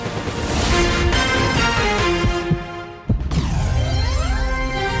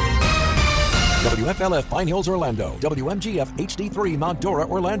WFLF Pine Hills, Orlando, WMGF HD3 Mount Dora,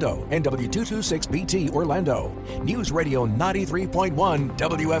 Orlando, and W226BT, Orlando. News Radio 93.1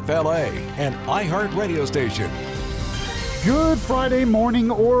 WFLA, an iHeart radio station. Good Friday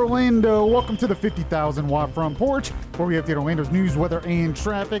morning, Orlando. Welcome to the 50,000 watt front porch, where we update Orlando's news, weather, and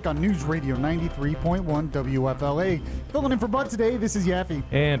traffic on News Radio 93.1 WFLA. Filling in for Bud today, this is Yaffee.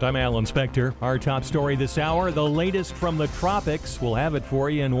 And I'm Alan Spector. Our top story this hour, the latest from the tropics. We'll have it for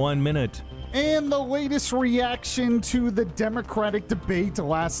you in 1 minute. And the latest reaction to the Democratic debate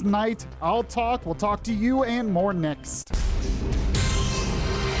last night. We'll talk to you, and more next.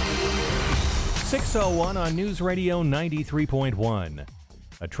 6:01 on News Radio 93.1.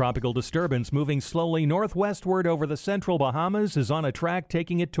 A tropical disturbance moving slowly northwestward over the central Bahamas is on a track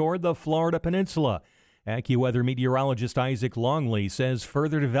taking it toward the Florida Peninsula. AccuWeather meteorologist Isaac Longley says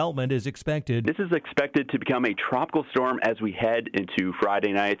further development is expected. This is expected to become a tropical storm as we head into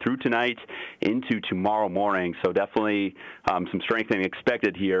Friday night, through tonight, into tomorrow morning. So definitely some strengthening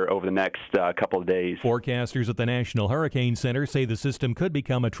expected here over the next couple of days. Forecasters at the National Hurricane Center say the system could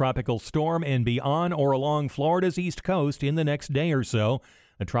become a tropical storm and be on or along Florida's east coast in the next day or so.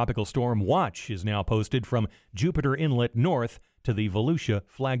 A tropical storm watch is now posted from Jupiter Inlet north to the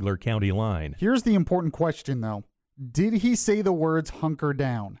Volusia-Flagler County line. Here's the important question, though. Did he say the words hunker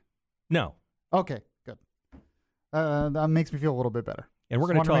down? No. Okay, good. That makes me feel a little bit better. And we're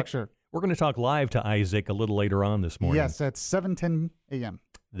going to talk live to Isaac a little later on this morning. Yes, at 7:10 a.m.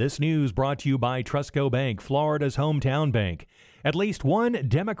 This news brought to you by Trusco Bank, Florida's hometown bank. At least one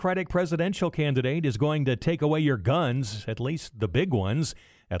Democratic presidential candidate is going to take away your guns, at least the big ones.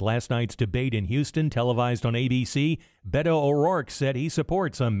 At last night's debate in Houston, televised on ABC, Beto O'Rourke said he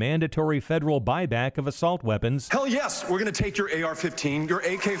supports a mandatory federal buyback of assault weapons. Hell yes, we're going to take your AR-15, your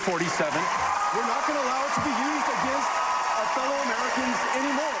AK-47. We're not going to allow it to be used against our fellow Americans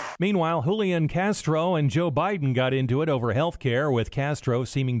anymore. Meanwhile, Julian Castro and Joe Biden got into it over health care, with Castro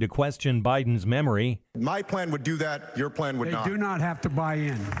seeming to question Biden's memory. My plan would do that. Your plan would not. They do not have to buy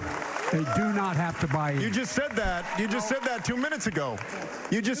in. They do not have to buy in. You just said that. You just said that 2 minutes ago.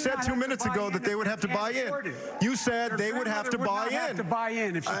 You just said 2 minutes ago that they would have to buy in. You said they would have to buy in. Have to buy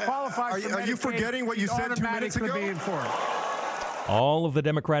in. If she qualifies for Medicaid, are you forgetting what you said 2 minutes ago? Be in for it. All of the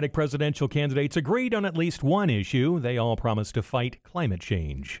Democratic presidential candidates agreed on at least one issue. They all promised to fight climate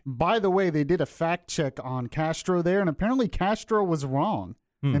change. By the way, they did a fact check on Castro there, and apparently Castro was wrong.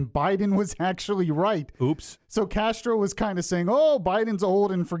 And Biden was actually right. Oops. So Castro was kind of saying, oh, Biden's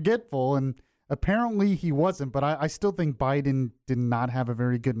old and forgetful, and apparently he wasn't. But I still think Biden did not have a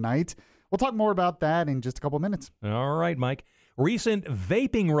very good night. We'll talk more about that in just a couple minutes. All right, Mike. Recent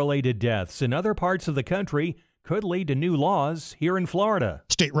vaping-related deaths in other parts of the country could lead to new laws here in Florida.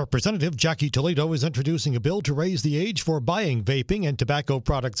 State Representative Jackie Toledo is introducing a bill to raise the age for buying vaping and tobacco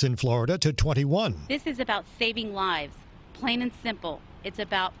products in Florida to 21. This is about saving lives, plain and simple. It's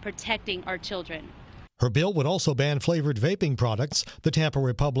about protecting our children. Her bill would also ban flavored vaping products. The Tampa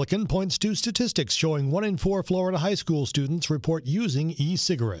Republican points to statistics showing 1 in 4 Florida high school students report using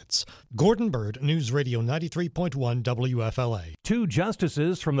e-cigarettes. Gordon Bird, News Radio 93.1 WFLA. 2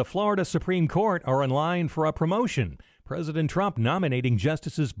 justices from the Florida Supreme Court are in line for a promotion. President Trump nominating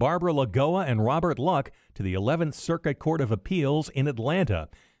Justices Barbara Lagoa and Robert Luck to the 11th Circuit Court of Appeals in Atlanta.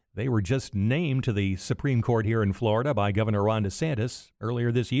 They were just named to the Supreme Court here in Florida by Governor Ron DeSantis earlier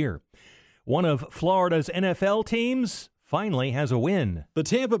this year. One of Florida's NFL teams finally has a win. The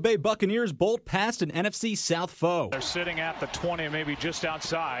Tampa Bay Buccaneers bolt past an NFC South foe. They're sitting at the 20, maybe just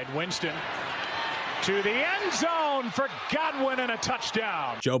outside. Winston to the end zone for Godwin and a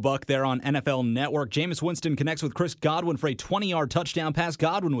touchdown. Joe Buck there on NFL Network. Jameis Winston connects with Chris Godwin for a 20-yard touchdown pass.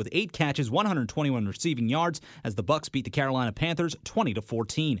 Godwin with 8 catches, 121 receiving yards as the Bucs beat the Carolina Panthers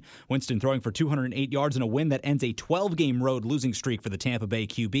 20-14. Winston throwing for 208 yards in a win that ends a 12-game road losing streak for the Tampa Bay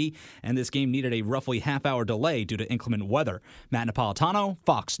QB. And this game needed a roughly half-hour delay due to inclement weather. Matt Napolitano,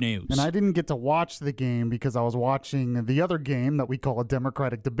 Fox News. And I didn't get to watch the game because I was watching the other game that we call a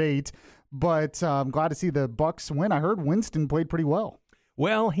Democratic debate. But I'm glad to see the Bucs win. I heard Winston played pretty well.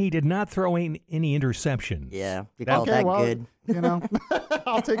 Well, he did not throw in any interceptions. Yeah, you call that good. You know,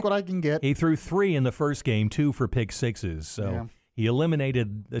 I'll take what I can get. He threw 3 in the first game, 2 for pick sixes. So he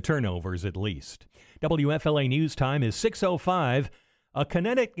eliminated the turnovers at least. WFLA News Time is 6:05. A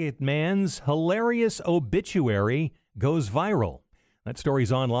Connecticut man's hilarious obituary goes viral. That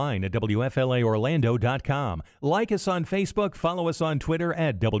story's online at WFLAOrlando.com. Like us on Facebook, follow us on Twitter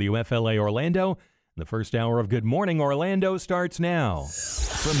at WFLA Orlando. The first hour of Good Morning Orlando starts now.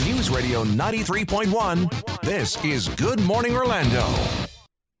 From News Radio 93.1, this is Good Morning Orlando.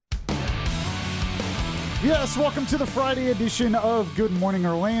 Yes, welcome to the Friday edition of Good Morning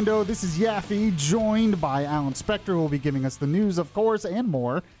Orlando. This is Yaffee, joined by Alan Spector, who will be giving us the news, of course, and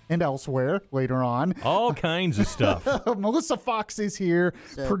more, and elsewhere later on. All kinds of stuff. Melissa Fox is here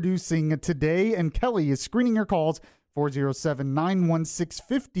producing today, and Kelly is screening your calls,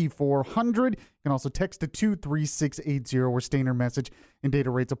 407-916-5400. You can also text to 23680 where standard message and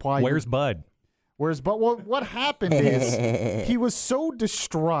data rates apply. Where's Bud? But what happened is he was so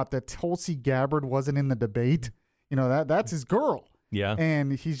distraught that Tulsi Gabbard wasn't in the debate. You know, that's his girl. Yeah.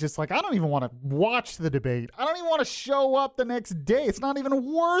 And he's just like, I don't even want to watch the debate. I don't even want to show up the next day. It's not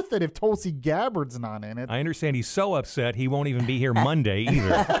even worth it if Tulsi Gabbard's not in it. I understand he's so upset he won't even be here Monday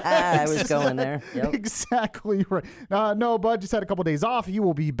either. I was going there. Yep. Exactly right. No, Bud just had a couple days off. He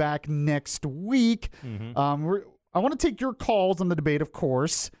will be back next week. Mm-hmm. I want to take your calls on the debate, of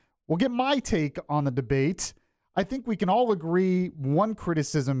course. We'll get my take on the debate. I think we can all agree one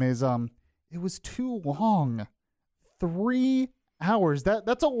criticism is it was too long. 3 hours.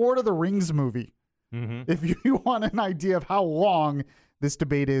 That's a Lord of the Rings movie. Mm-hmm. If you want an idea of how long this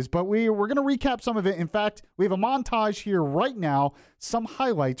debate is. But we're going to recap some of it. In fact, we have a montage here right now, some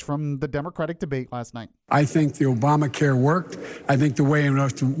highlights from the Democratic debate last night. I think the Obamacare worked. I think the way in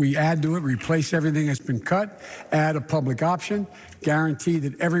which we add to it, replace everything that's been cut, add a public option, guarantee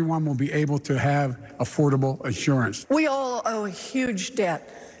that everyone will be able to have affordable insurance. We all owe a huge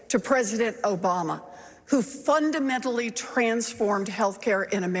debt to President Obama, who fundamentally transformed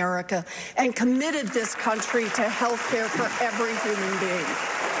healthcare in America and committed this country to healthcare for every human being.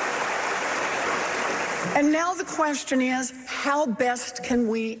 And now the question is, how best can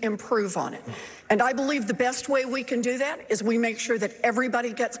we improve on it? And I believe the best way we can do that is we make sure that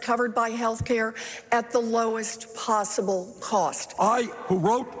everybody gets covered by healthcare at the lowest possible cost. I, who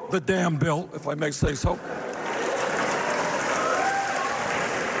wrote the damn bill, if I may say so,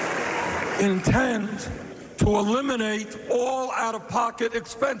 intend to eliminate all out-of-pocket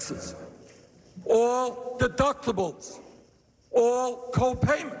expenses, all deductibles, all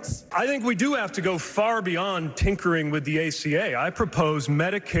co-payments. I think we do have to go far beyond tinkering with the ACA. I propose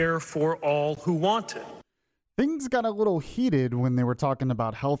Medicare for all who want it. Things got a little heated when they were talking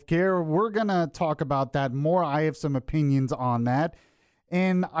about health care. We're going to talk about that more. I have some opinions on that.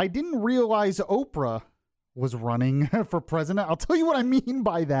 And I didn't realize Oprah was running for president. I'll tell you what I mean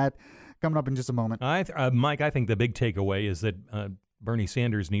by that coming up in just a moment. Mike, I think the big takeaway is that Bernie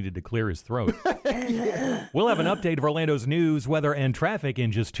Sanders needed to clear his throat. We'll have an update of Orlando's news, weather, and traffic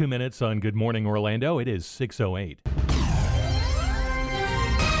in just 2 minutes on Good Morning Orlando. It is 6:08.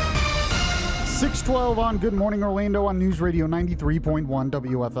 6:12 on Good Morning Orlando on News Radio 93.1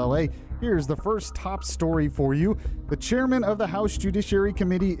 WFLA. Here's the first top story for you. The chairman of the House Judiciary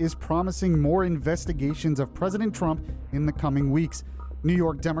Committee is promising more investigations of President Trump in the coming weeks. New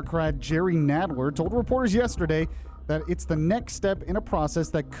York Democrat Jerry Nadler told reporters yesterday that it's the next step in a process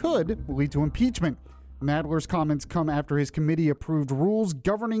that could lead to impeachment. Nadler's comments come after his committee approved rules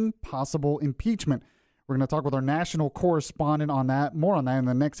governing possible impeachment. We're going to talk with our national correspondent on that, more on that in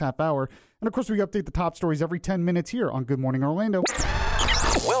the next half hour. And of course, we update the top stories every 10 minutes here on Good Morning Orlando.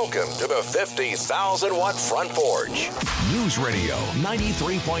 Welcome to the 50,000 watt front porch. News Radio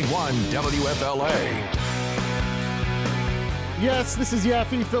 93.1 WFLA. Yes, this is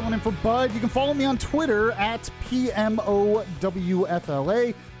Yaffee filling in for Bud. You can follow me on Twitter at PMOWFLA.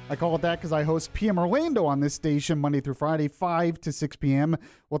 I call it that because I host PM Orlando on this station Monday through Friday, 5 to 6 p.m.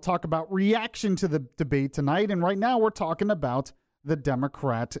 We'll talk about reaction to the debate tonight. And right now we're talking about the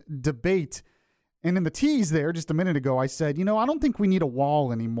Democrat debate. And in the tease there, just a minute ago, I said, I don't think we need a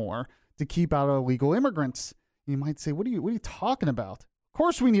wall anymore to keep out illegal immigrants. You might say, what are you talking about? Of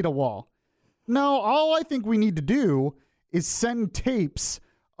course we need a wall. No, all I think we need to do is send tapes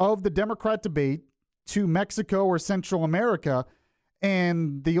of the Democrat debate to Mexico or Central America,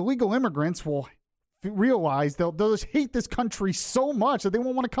 and the illegal immigrants will realize they'll just hate this country so much that they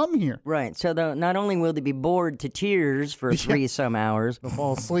won't want to come here. Right. So not only will they be bored to tears for 3-some hours. They'll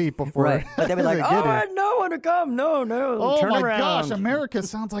fall asleep before. Right. But they'll be like, I don't want to come. No. Oh, turn my around. gosh. America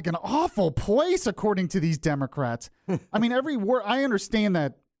sounds like an awful place, according to these Democrats. I mean, every word, I understand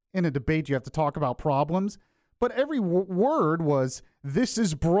that in a debate you have to talk about problems, but every word was, this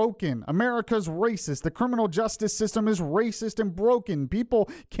is broken. America's racist. The criminal justice system is racist and broken. People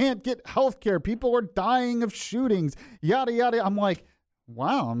can't get health care. People are dying of shootings. Yada, yada. I'm like,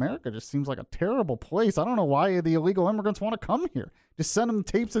 wow, America just seems like a terrible place. I don't know why the illegal immigrants want to come here. Just send them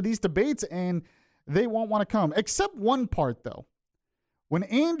tapes of these debates and they won't want to come. Except one part, though. When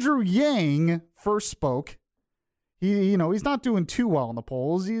Andrew Yang first spoke, he's not doing too well in the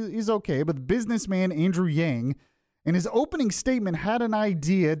polls. He's okay. But the businessman Andrew Yang, in his opening statement, had an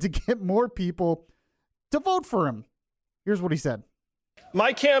idea to get more people to vote for him. Here's what he said.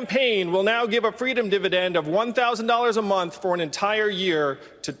 My campaign will now give a freedom dividend of $1,000 a month for an entire year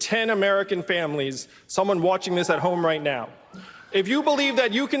to 10 American families, someone watching this at home right now. If you believe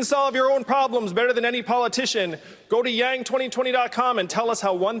that you can solve your own problems better than any politician, go to yang2020.com and tell us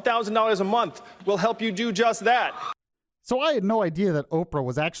how $1,000 a month will help you do just that. So I had no idea that Oprah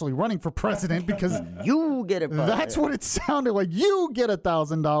was actually running for president because you get it. That's what it sounded like. You get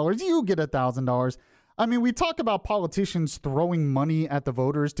 $1,000. You get $1,000. I mean, we talk about politicians throwing money at the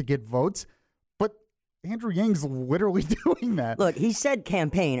voters to get votes, but Andrew Yang's literally doing that. Look, he said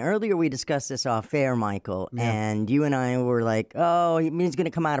campaign. Earlier we discussed this off air, Michael, and you and I were like, oh, he's going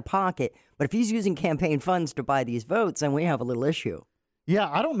to come out of pocket. But if he's using campaign funds to buy these votes, then we have a little issue. Yeah,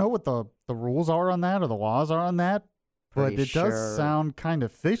 I don't know what the rules are on that or the laws are on that, but it does sound kind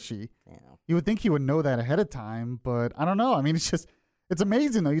of fishy. Yeah. You would think he would know that ahead of time, but I don't know. I mean, it's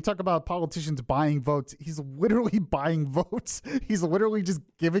amazing, though. You talk about politicians buying votes. He's literally buying votes. He's literally just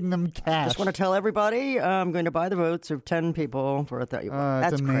giving them cash. Just want to tell everybody I'm going to buy the votes of 10 people for that's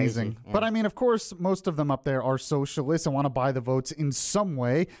it's amazing. Crazy. Yeah. But, I mean, of course, most of them up there are socialists and want to buy the votes in some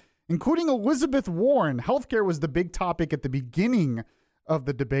way, including Elizabeth Warren. Healthcare was the big topic at the beginning of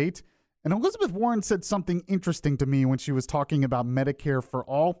the debate. And Elizabeth Warren said something interesting to me when she was talking about Medicare for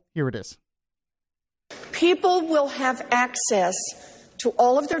all. Here it is. People will have access to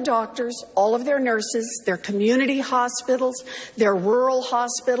all of their doctors, all of their nurses, their community hospitals, their rural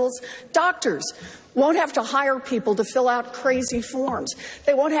hospitals. Doctors won't have to hire people to fill out crazy forms.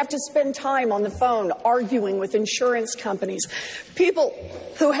 They won't have to spend time on the phone arguing with insurance companies. People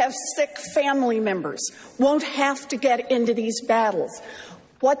who have sick family members won't have to get into these battles.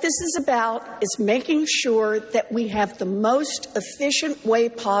 What this is about is making sure that we have the most efficient way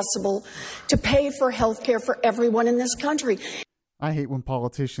possible to pay for health care for everyone in this country. I hate when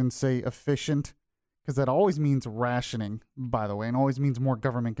politicians say efficient, because that always means rationing, by the way, and always means more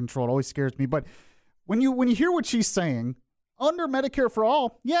government control. It always scares me. But when you hear what she's saying, under Medicare for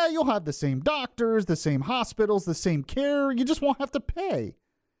all, yeah, you'll have the same doctors, the same hospitals, the same care. You just won't have to pay.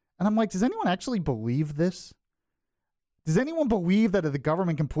 And I'm like, does anyone actually believe this? Does anyone believe that if the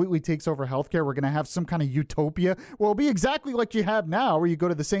government completely takes over healthcare, we're going to have some kind of utopia? Well, it'll be exactly like you have now, where you go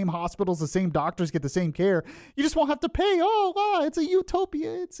to the same hospitals, the same doctors, get the same care. You just won't have to pay. Oh, it's a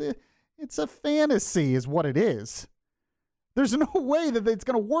utopia. It's a fantasy is what it is. There's no way that it's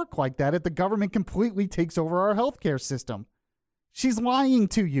going to work like that if the government completely takes over our healthcare system. She's lying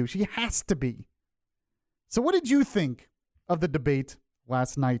to you. She has to be. So what did you think of the debate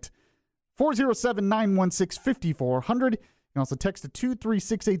last night? 407-916-5400. You can also text to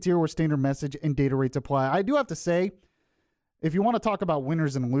 23680 where standard message and data rates apply. I do have to say, if you want to talk about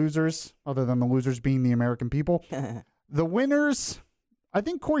winners and losers, other than the losers being the American people, the winners, I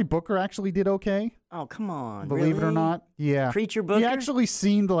think Cory Booker actually did okay. Oh, come on. Believe it or not. Yeah. Preacher Booker? He actually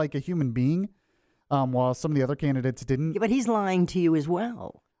seemed like a human being, while some of the other candidates didn't. Yeah, but he's lying to you as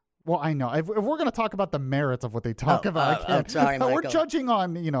well. Well, I know. If we're going to talk about the merits of what they talk about, I'm sorry, Michael. We're judging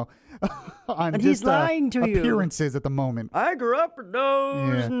on, on but just he's lying to appearances at the moment. I grew up in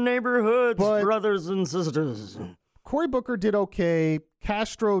those neighborhoods, brothers and sisters. Cory Booker did okay.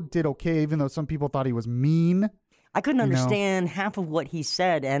 Castro did okay, even though some people thought he was mean. I couldn't understand half of what he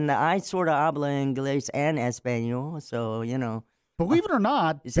said, and I sort of habla inglés and español, so, Believe it or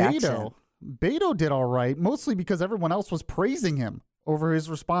not, Beto did all right, mostly because everyone else was praising him over his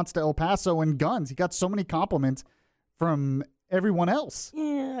response to El Paso and guns. He got so many compliments from everyone else.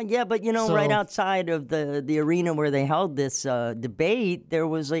 Yeah, but right outside of the arena where they held this debate, there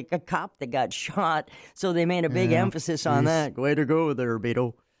was like a cop that got shot, so they made a big emphasis on that. Way to go there,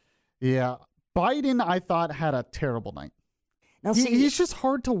 Beto. Yeah. Biden, I thought, had a terrible night. Now, he's just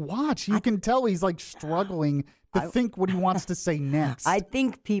hard to watch. You can tell he's like struggling to think what he wants to say next. I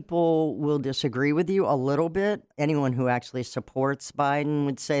think people will disagree with you a little bit. Anyone who actually supports Biden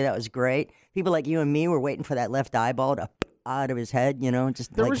would say that was great. People like you and me were waiting for that left eyeball to out of his head,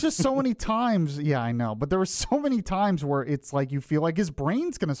 There was just so many times, I know, but there were so many times where it's like you feel like his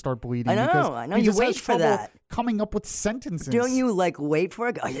brain's going to start bleeding. I know. You wait for that. Coming up with sentences. Don't you wait for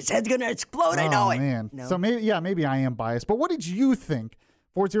it? Oh, his head's going to explode. I know it. Man. No. So maybe I am biased. But what did you think?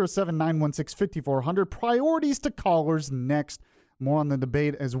 407-916-5400. Priorities to callers next. More on the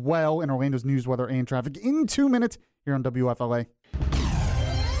debate as well in Orlando's news, weather, and traffic in 2 minutes here on WFLA.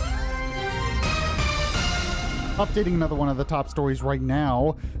 Updating another one of the top stories right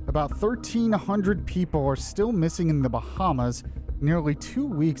now. About 1,300 people are still missing in the Bahamas nearly 2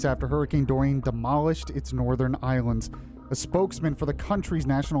 weeks after Hurricane Dorian demolished its northern islands. A spokesman for the country's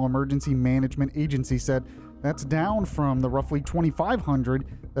National Emergency Management Agency said that's down from the roughly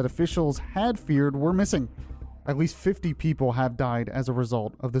 2,500 that officials had feared were missing. At least 50 people have died as a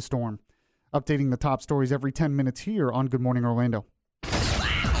result of the storm. Updating the top stories every 10 minutes here on Good Morning Orlando.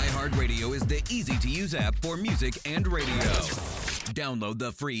 iHeartRadio is the easy-to-use app for music and radio. Download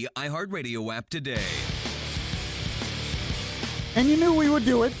the free iHeartRadio app today. And you knew we would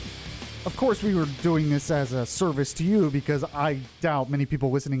do it. Of course, we were doing this as a service to you because I doubt many people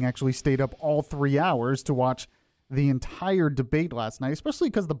listening actually stayed up all 3 hours to watch the entire debate last night, especially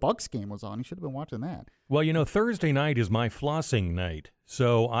because the Bucks game was on. You should have been watching that. Well, Thursday night is my flossing night,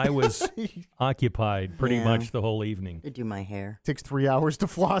 so I was occupied pretty much the whole evening. I do my hair. Takes 3 hours to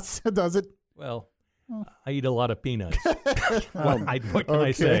floss, does it? Well, I eat a lot of peanuts. What can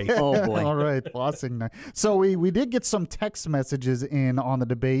I say? Oh, boy. All right, flossing night. So we did get some text messages in on the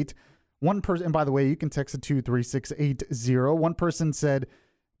debate. One person, and by the way, you can text it to 36880. One person said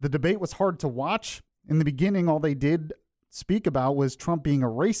the debate was hard to watch. In the beginning, all they did speak about was Trump being a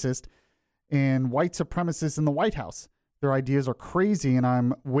racist and white supremacists in the White House. Their ideas are crazy, and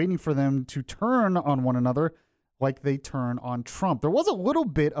I'm waiting for them to turn on one another like they turn on Trump. There was a little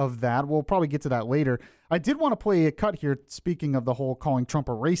bit of that. We'll probably get to that later. I did want to play a cut here, speaking of the whole calling Trump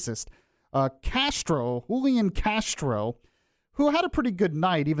a racist. Julian Castro, who had a pretty good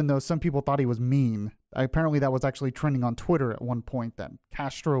night, even though some people thought he was mean. Apparently that was actually trending on Twitter at one point, that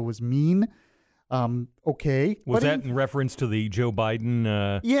Castro was mean. Okay. Was that in reference to the Joe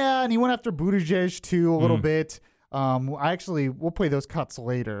Biden? Yeah, and he went after Buttigieg too a little bit. We'll play those cuts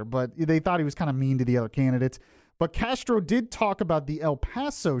later, but they thought he was kind of mean to the other candidates. But Castro did talk about the El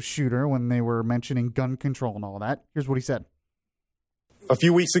Paso shooter when they were mentioning gun control and all that. Here's what he said. A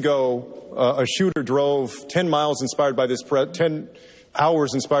few weeks ago, a shooter drove 10 hours inspired by this president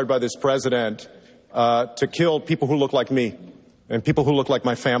to kill people who look like me and people who look like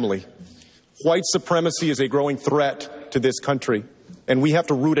my family. White supremacy is a growing threat to this country, and we have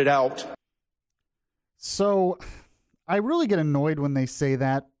to root it out. So I really get annoyed when they say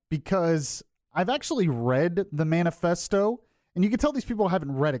that because I've actually read the manifesto, and you can tell these people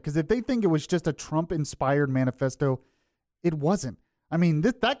haven't read it because if they think it was just a Trump-inspired manifesto, it wasn't. I mean,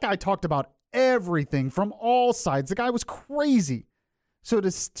 that guy talked about everything from all sides. The guy was crazy. So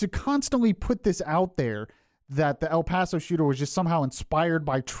to constantly put this out there that the El Paso shooter was just somehow inspired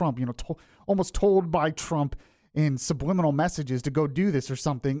by Trump, almost told by Trump in subliminal messages to go do this or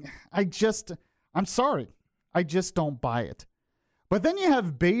something, I'm sorry. I just don't buy it. But then you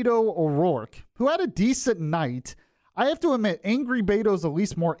have Beto O'Rourke, who had a decent night. I have to admit, angry Beto's at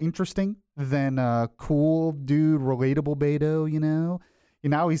least more interesting than cool dude, relatable Beto,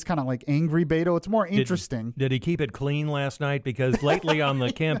 Now he's kind of like angry Beto. It's more interesting. Did he keep it clean last night? Because lately on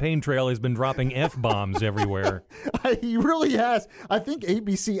the campaign trail, he's been dropping F-bombs everywhere. He really has. I think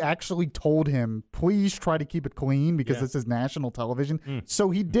ABC actually told him, please try to keep it clean because this is national television. So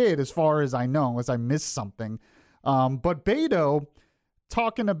he did, as far as I know, unless I missed something. But Beto,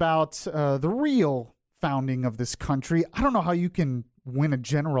 talking about the real founding of this country, I don't know how you can win a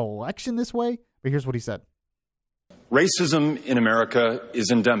general election this way, but here's what he said. Racism in America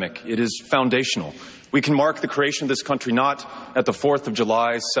is endemic. It is foundational. We can mark the creation of this country not at the 4th of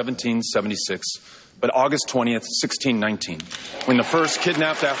July, 1776, but August 20th, 1619, when the first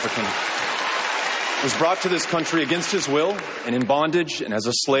kidnapped African was brought to this country against his will and in bondage and as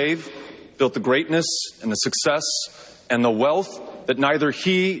a slave, built the greatness and the success and the wealth that neither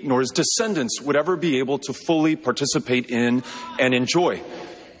he nor his descendants would ever be able to fully participate in and enjoy.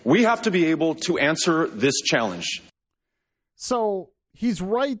 We have to be able to answer this challenge. So he's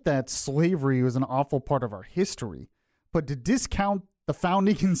right that slavery was an awful part of our history, but to discount the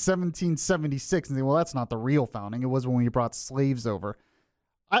founding in 1776 and say, well, that's not the real founding, it was when we brought slaves over,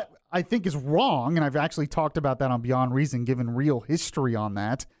 I think is wrong, and I've actually talked about that on Beyond Reason, given real history on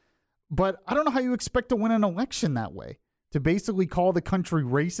that. But I don't know how you expect to win an election that way, to basically call the country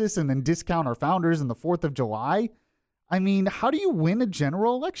racist and then discount our founders and the 4th of July. I mean, how do you win a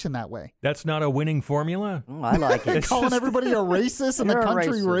general election that way? That's not a winning formua. Oh, I like it. Calling everybody a racist and the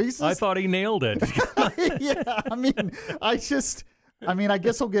country racist? I thought he nailed it. Yeah, I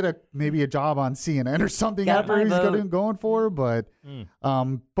guess he'll get maybe a job on CNN or something after he's going for, but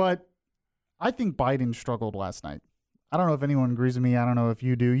I think Biden struggled last night. I don't know if anyone agrees with me. I don't know if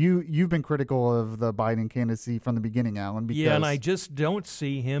you do. You've been critical of the Biden candidacy from the beginning, Alan. Because and I just don't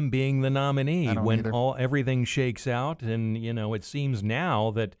see him being the nominee when everything shakes out. And, it seems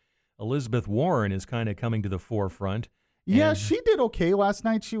now that Elizabeth Warren is kind of coming to the forefront. Yeah, she did okay last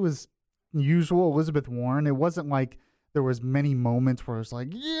night. She was usual Elizabeth Warren. It wasn't like there was many moments where it's like,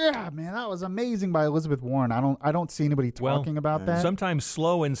 yeah, man, that was amazing by Elizabeth Warren. I don't see anybody talking about that. Sometimes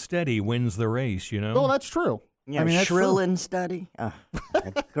slow and steady wins the race, Oh, that's true. Yeah, I mean, shrill and steady.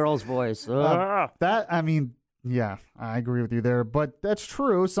 That girl's voice. Yeah, I agree with you there. But that's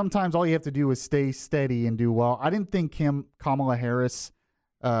true. Sometimes all you have to do is stay steady and do well. I didn't think Kamala Harris,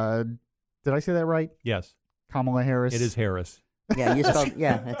 did I say that right? Yes. Kamala Harris. It is Harris. Yeah, you spelled.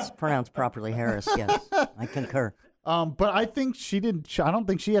 Yeah, it's pronounced properly, Harris. Yes, I concur. But I think she didn't. I don't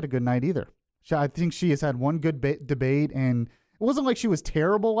think she had a good night either. I think she has had one good debate, and it wasn't like she was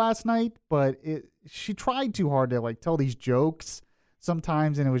terrible last night. But she tried too hard to like tell these jokes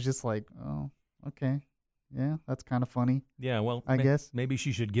sometimes, and it was just like, oh, okay, yeah, that's kind of funny. Yeah, well, I guess maybe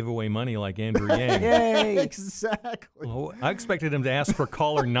she should give away money like Andrew Yang. Yay, exactly. Well, I expected him to ask for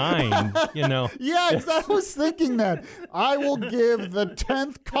caller 9. Yeah, I was thinking that. I will give the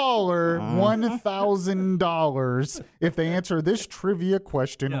 10th caller $1,000 if they answer this trivia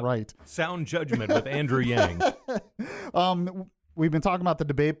question right. Sound judgment with Andrew Yang. We've been talking about the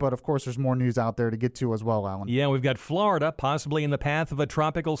debate, but of course there's more news out there to get to as well, Alan. Yeah, we've got Florida possibly in the path of a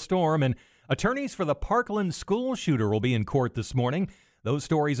tropical storm, and attorneys for the Parkland school shooter will be in court this morning. Those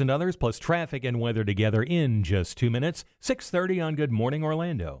stories and others, plus traffic and weather together in just 2 minutes. 6:30 on Good Morning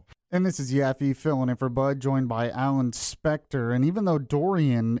Orlando. And this is Yaffee filling in for Bud, joined by Alan Spector. And even though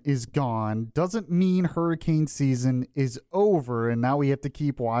Dorian is gone, doesn't mean hurricane season is over. And now we have to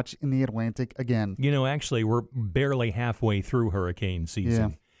keep watch in the Atlantic again. Actually, we're barely halfway through hurricane season.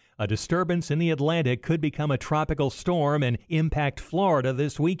 Yeah. A disturbance in the Atlantic could become a tropical storm and impact Florida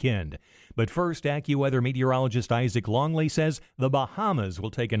this weekend. But first, AccuWeather meteorologist Isaac Longley says the Bahamas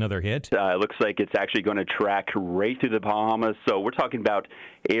will take another hit. It looks like it's actually going to track right through the Bahamas. So we're talking about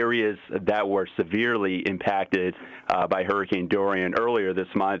areas that were severely impacted by Hurricane Dorian earlier this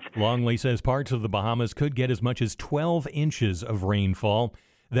month. Longley says parts of the Bahamas could get as much as 12 inches of rainfall.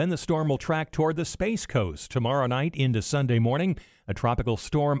 Then the storm will track toward the Space Coast tomorrow night into Sunday morning. A tropical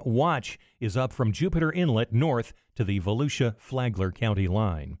storm watch is up from Jupiter Inlet north to the Volusia-Flagler County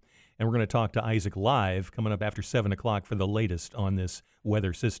line. And we're going to talk to Isaac live coming up after 7 o'clock for the latest on this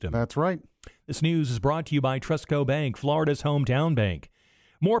weather system. That's right. This news is brought to you by Trustco Bank, Florida's hometown bank.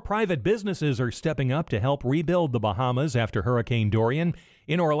 More private businesses are stepping up to help rebuild the Bahamas after Hurricane Dorian.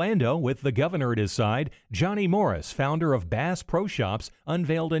 In Orlando, with the governor at his side, Johnny Morris, founder of Bass Pro Shops,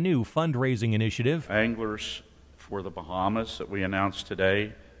 unveiled a new fundraising initiative. Anglers for the Bahamas that we announced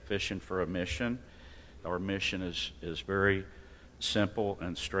today, Fishing for a Mission. Our mission is very simple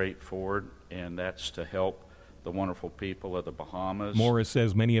and straightforward, and that's to help the wonderful people of the Bahamas. Morris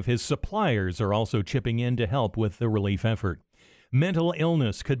says many of his suppliers are also chipping in to help with the relief effort. Mental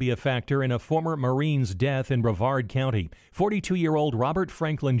illness could be a factor in a former Marine's death in Brevard County. 42-year-old Robert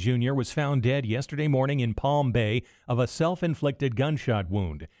Franklin Jr. was found dead yesterday morning in Palm Bay of a self-inflicted gunshot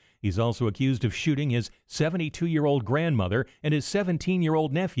wound. He's also accused of shooting his 72-year-old grandmother and his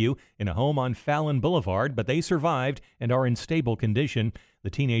 17-year-old nephew in a home on Fallon Boulevard, but they survived and are in stable condition. The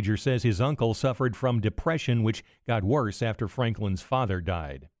teenager says his uncle suffered from depression, which got worse after Franklin's father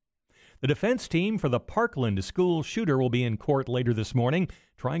died. The defense team for the Parkland school shooter will be in court later this morning,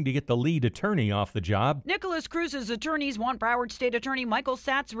 trying to get the lead attorney off the job. Nicholas Cruz's attorneys want Broward State Attorney Michael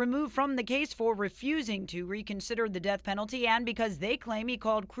Satz removed from the case for refusing to reconsider the death penalty and because they claim he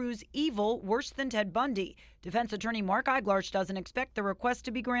called Cruz evil, worse than Ted Bundy. Defense attorney Mark Eiglarch doesn't expect the request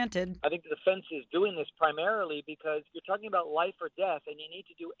to be granted. I think the defense is doing this primarily because you're talking about life or death, and you need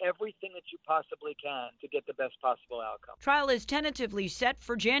to do everything that you possibly can to get the best possible outcome. Trial is tentatively set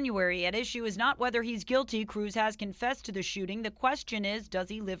for January. At issue is not whether he's guilty. Cruz has confessed to the shooting. The question is, does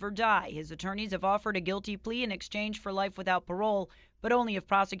he live or die? His attorneys have offered a guilty plea in exchange for life without parole, but only if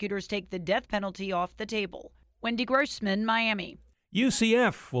prosecutors take the death penalty off the table. Wendy Grossman, Miami.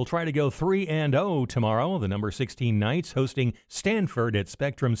 UCF will try to go 3-0 tomorrow. The number 16 Knights hosting Stanford at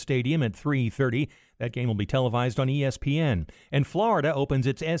Spectrum Stadium at 3:30. That game will be televised on ESPN. And Florida opens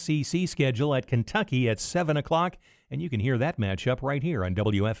its SEC schedule at Kentucky at 7 o'clock. And you can hear that matchup right here on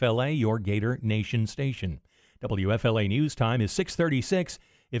WFLA, your Gator Nation station. WFLA News Time is 6:36.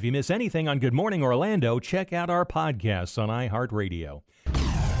 If you miss anything on Good Morning Orlando, check out our podcasts on iHeartRadio.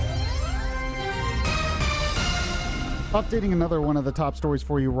 Updating another one of the top stories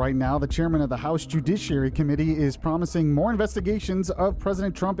for you right now. The chairman of the House Judiciary Committee is promising more investigations of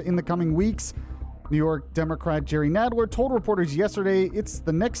President Trump in the coming weeks. New York Democrat Jerry Nadler told reporters yesterday it's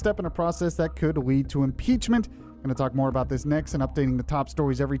the next step in a process that could lead to impeachment. Going to talk more about this next and updating the top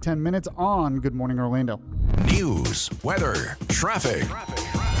stories every 10 minutes on Good Morning Orlando. News, weather, traffic.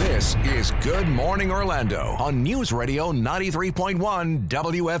 This is Good Morning Orlando on News Radio 93.1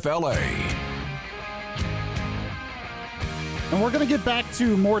 WFLA. And we're going to get back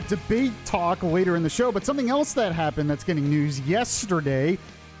to more debate talk later in the show, but something else that happened that's getting news yesterday.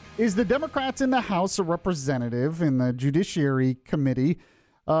 is the Democrats in the House of Representatives in the Judiciary Committee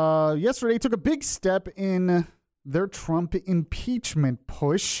yesterday took a big step in their Trump impeachment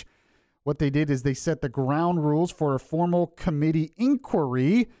push. What they did is they set the ground rules for a formal committee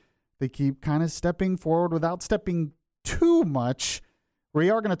inquiry. They keep kind of stepping forward without stepping too much. We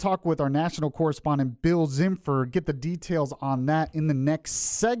are going to talk with our national correspondent, Bill Zimfer, get the details on that in the next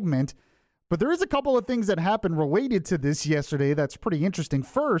segment. But there is a couple of things that happened related to this yesterday that's pretty interesting.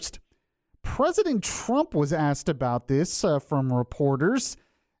 First, President Trump was asked about this from reporters,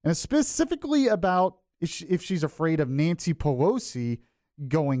 and specifically about if she's afraid of Nancy Pelosi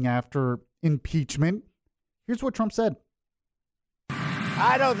going after impeachment. Here's what Trump said.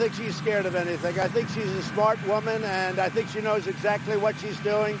 I don't think she's scared of anything. I think she's a smart woman, and I think she knows exactly what she's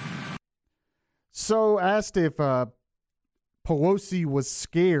doing. So asked if Pelosi was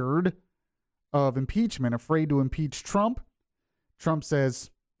scared of impeachment, afraid to impeach Trump, Trump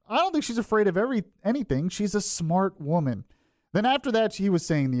says, I don't think she's afraid of anything. She's a smart woman. Then after that, he was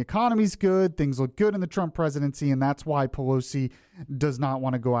saying the economy's good, things look good in the Trump presidency, and that's why Pelosi does not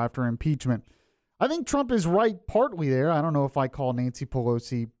want to go after impeachment. I think Trump is right partly there. I don't know if I call Nancy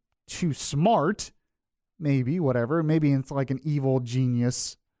Pelosi too smart. Maybe, whatever. Maybe it's like an evil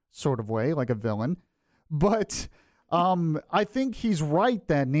genius sort of way, like a villain. But I think he's right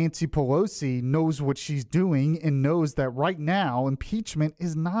that Nancy Pelosi knows what she's doing and knows that right now impeachment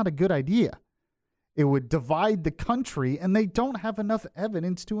is not a good idea. It would divide the country, and they don't have enough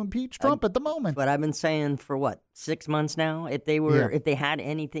evidence to impeach Trump at the moment. But I've been saying for, 6 months now? If they had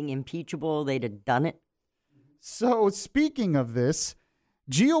anything impeachable, they'd have done it. So speaking of this,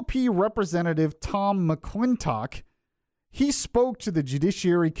 GOP Representative Tom McClintock, he spoke to the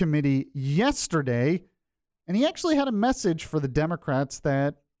Judiciary Committee yesterday, and he actually had a message for the Democrats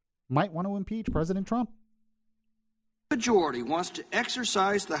that might want to impeach President Trump. Majority wants to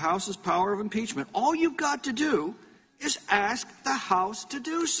exercise the House's power of impeachment. All you've got to do is ask the House to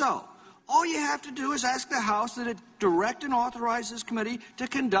do so. All you have to do is ask the House that it direct and authorize this committee to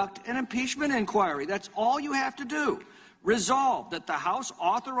conduct an impeachment inquiry. That's all you have to do. Resolve that the House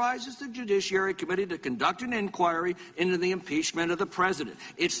authorizes the Judiciary Committee to conduct an inquiry into the impeachment of the president.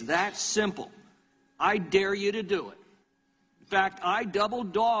 It's that simple. I dare you to do it. In fact, I double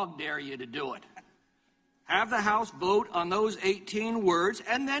dog dare you to do it. Have the House vote on those 18 words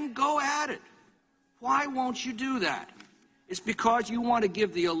and then go at it. Why won't you do that? It's because you want to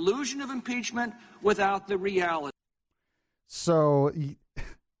give the illusion of impeachment without the reality. So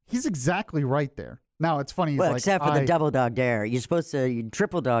he's exactly right there. Now, it's funny. He's except for the double dog dare. You're supposed to,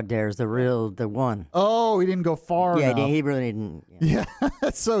 triple dog dare is the one. Oh, he didn't go far enough. Yeah, he really didn't. Yeah.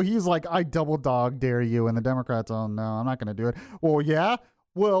 So he's like, I double dog dare you. And the Democrats, oh, no, I'm not going to do it. Well, yeah.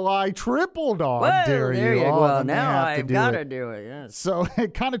 Well, I triple dog dare you. Well, now I've got to do it, yes. So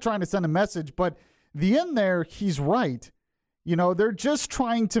kind of trying to send a message, but the end there, he's right. You know, they're just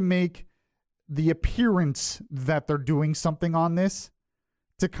trying to make the appearance that they're doing something on this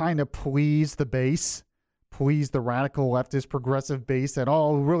to kind of please the base, please the radical leftist progressive base that,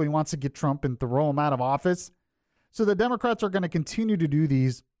 really wants to get Trump and throw him out of office. So the Democrats are going to continue to do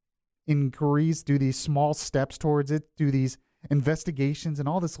these inquiries, do these small steps towards it, do these investigations and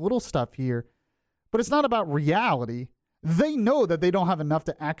all this little stuff here. But it's not about reality. They know that they don't have enough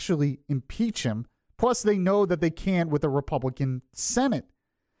to actually impeach him. Plus, they know that they can't with a Republican Senate.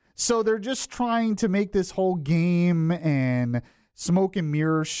 So they're just trying to make this whole game and smoke and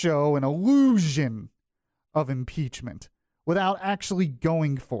mirror show an illusion of impeachment without actually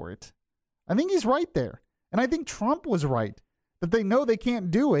going for it. I think he's right there. And I think Trump was right that they know they can't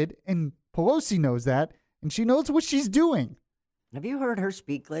do it. And Pelosi knows that. And she knows what she's doing. Have you heard her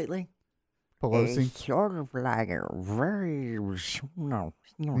speak lately? Pelosi? It's sort of like a very,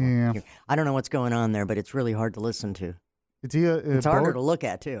 Yeah. I don't know what's going on there, but it's really hard to listen to. It's harder to look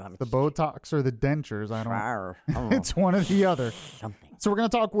at, too. The Botox or the dentures, I don't know. It's one or the other. Something. So we're going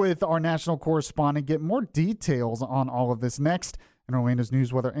to talk with our national correspondent, get more details on all of this next in Orlando's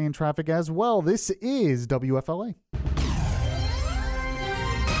news, weather, and traffic as well. This is WFLA.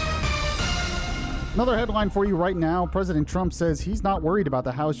 Another headline for you right now. President Trump says he's not worried about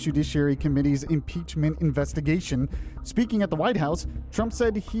the House Judiciary Committee's impeachment investigation. Speaking at the White House, Trump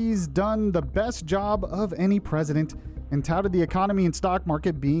said he's done the best job of any president and touted the economy and stock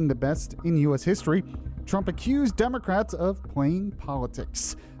market being the best in U.S. history. Trump accused Democrats of playing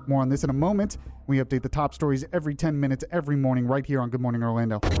politics. More on this in a moment. We update the top stories every 10 minutes every morning right here on Good Morning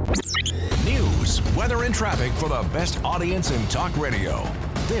Orlando. News, weather, and traffic for the best audience in talk radio.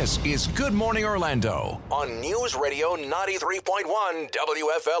 This is Good Morning Orlando on News Radio 93.1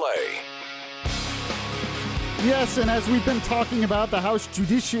 WFLA. Yes, and as we've been talking about, the House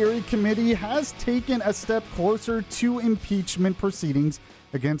Judiciary Committee has taken a step closer to impeachment proceedings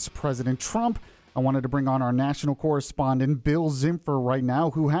against President Trump. I wanted to bring on our national correspondent, Bill Zimfer, right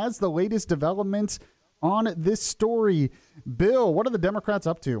now, who has the latest developments on this story. Bill, what are the Democrats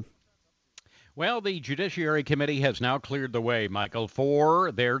up to? Well, the Judiciary Committee has now cleared the way, Michael,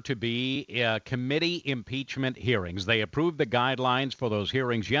 for there to be committee impeachment hearings. They approved the guidelines for those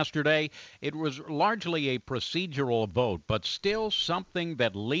hearings yesterday. It was largely a procedural vote, but still something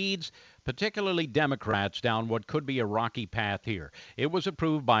that leads particularly Democrats, down what could be a rocky path here. It was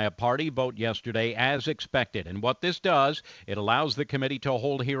approved by a party vote yesterday as expected. And what this does, it allows the committee to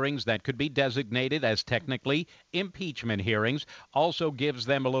hold hearings that could be designated as technically impeachment hearings, also gives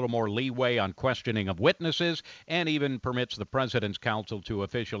them a little more leeway on questioning of witnesses, and even permits the president's counsel to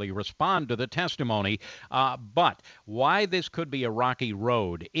officially respond to the testimony. But why this could be a rocky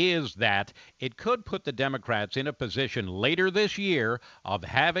road is that it could put the Democrats in a position later this year of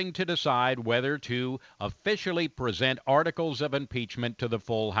having to decide whether to officially present articles of impeachment to the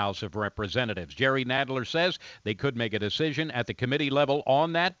full House of Representatives. Jerry Nadler says they could make a decision at the committee level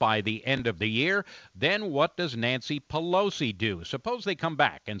on that by the end of the year. Then what does Nancy Pelosi do? Suppose they come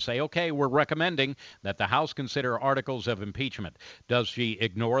back and say, okay, we're recommending that the House consider articles of impeachment. Does she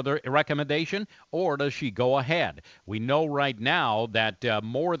ignore the recommendation, or does she go ahead? We know right now that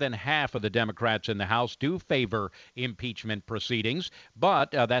more than half of the Democrats in the House do favor impeachment proceedings,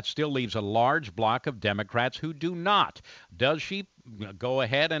 but that still leaves a large block of Democrats who do not. Does she go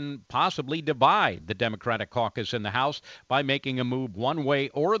ahead and possibly divide the Democratic caucus in the House by making a move one way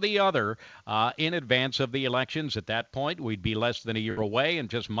or the other in advance of the elections? At that point, we'd be less than a year away and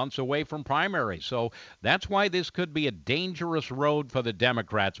just months away from primaries. So that's why this could be a dangerous road for the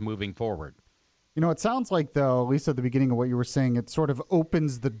Democrats moving forward. You know, it sounds like, though, at least at the beginning of what you were saying, it sort of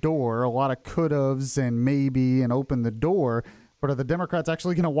opens the door, a lot of could-haves and maybe, and open the door. But are the Democrats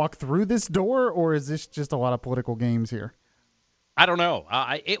actually going to walk through this door, or is this just a lot of political games here? I don't know.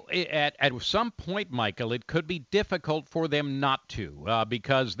 At some point, Michael, it could be difficult for them not to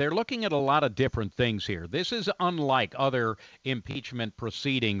because they're looking at a lot of different things here. This is unlike other impeachment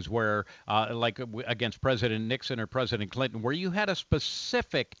proceedings where, like against President Nixon or President Clinton, where you had a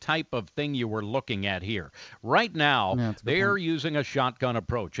specific type of thing you were looking at here. Right now, they're using a shotgun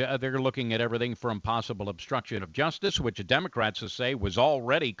approach. They're looking at everything from possible obstruction of justice, which the Democrats say was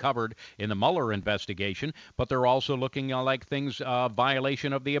already covered in the Mueller investigation, but they're also looking like things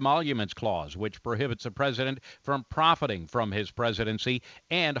violation of the Emoluments Clause, which prohibits the president from profiting from his presidency,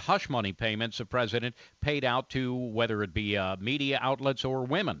 and hush money payments the president paid out to whether it be media outlets or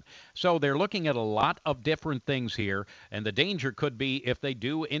women. So they're looking at a lot of different things here, and the danger could be if they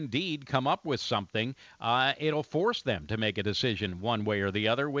do indeed come up with something, it'll force them to make a decision one way or the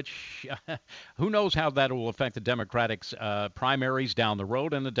other, which who knows how that will affect the Democratic's primaries down the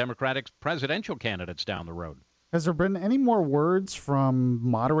road and the Democratic's presidential candidates down the road. Has there been any more words from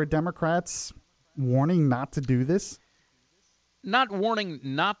moderate Democrats warning not to do this? Not warning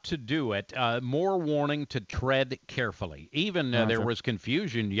not to do it, more warning to tread carefully. Even there was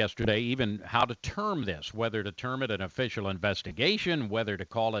confusion yesterday, even how to term this, whether to term it an official investigation, whether to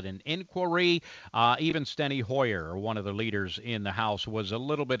call it an inquiry. Even Steny Hoyer, one of the leaders in the House, was a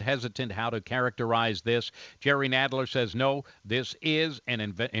little bit hesitant how to characterize this. Jerry Nadler says, no, this is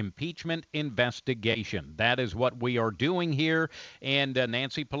an impeachment investigation. That is what we are doing here. And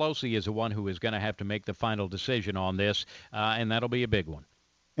Nancy Pelosi is the one who is going to have to make the final decision on this. And that'll be a big one.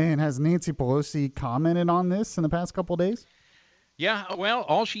 And has Nancy Pelosi commented on this in the past couple of days? Yeah, well,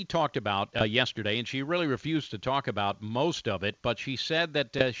 all she talked about yesterday, and she really refused to talk about most of it, but she said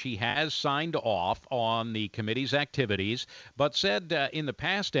that she has signed off on the committee's activities, but said in the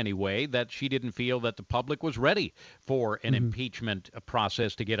past anyway that she didn't feel that the public was ready for an impeachment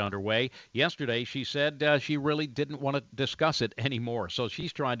process to get underway. Yesterday, she said she really didn't want to discuss it anymore, so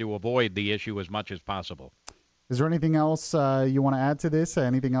she's trying to avoid the issue as much as possible. Is there anything else you want to add to this?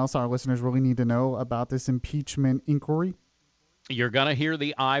 Anything else our listeners really need to know about this impeachment inquiry? You're going to hear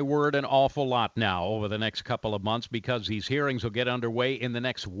the I word an awful lot now over the next couple of months because these hearings will get underway in the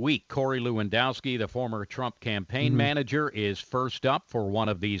next week. Corey Lewandowski, the former Trump campaign manager, is first up for one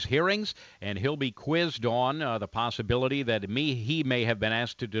of these hearings, and he'll be quizzed on the possibility that he may have been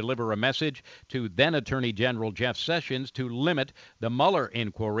asked to deliver a message to then Attorney General Jeff Sessions to limit the Mueller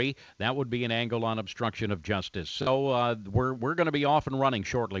inquiry. That would be an angle on obstruction of justice. So we're going to be off and running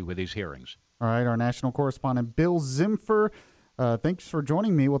shortly with these hearings. All right, our national correspondent Bill Zimfer. Thanks for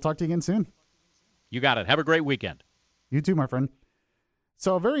joining me. We'll talk to you again soon. You got it. Have a great weekend. You too, my friend.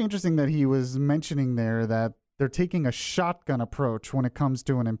 So very interesting that he was mentioning there that they're taking a shotgun approach when it comes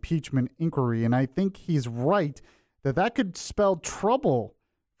to an impeachment inquiry. And I think he's right that could spell trouble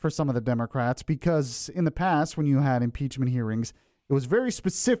for some of the Democrats, because in the past, when you had impeachment hearings, it was very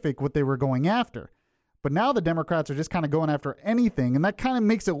specific what they were going after. But now the Democrats are just kind of going after anything, and that kind of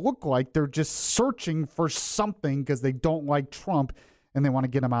makes it look like they're just searching for something because they don't like Trump and they want to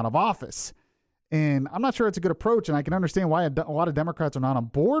get him out of office. And I'm not sure it's a good approach, and I can understand why a lot of Democrats are not on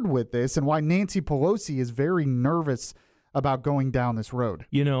board with this and why Nancy Pelosi is very nervous about going down this road.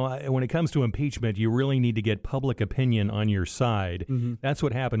 You know, when it comes to impeachment, you really need to get public opinion on your side. Mm-hmm. That's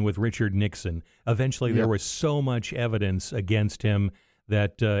what happened with Richard Nixon. Eventually, there was so much evidence against him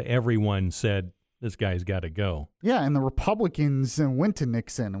that everyone said, this guy's got to go. Yeah, and the Republicans went to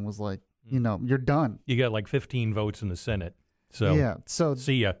Nixon and was like, you're done. You got like 15 votes in the Senate. So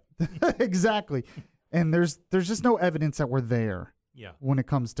see ya. Exactly. And there's just no evidence that we're there. Yeah. When it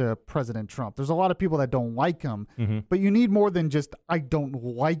comes to President Trump. There's a lot of people that don't like him, Mm-hmm. but you need more than just, I don't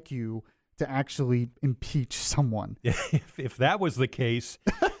like you, to actually impeach someone. If that was the case,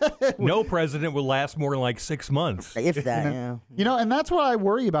 no president would last more than like 6 months. If that, yeah. And that's what I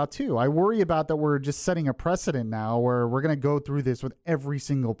worry about, too. I worry about that we're just setting a precedent now where we're going to go through this with every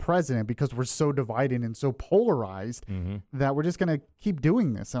single president because we're so divided and so polarized that we're just going to keep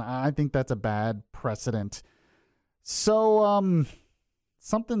doing this. And I think that's a bad precedent. So,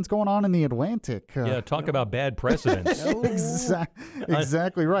 something's going on in the Atlantic. Talk about bad precedents.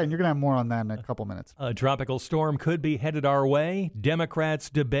 Exactly right. And you're going to have more on that in a couple minutes. A tropical storm could be headed our way.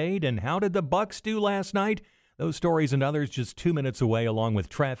 Democrats debate. And how did the Bucks do last night? Those stories and others just 2 minutes away, along with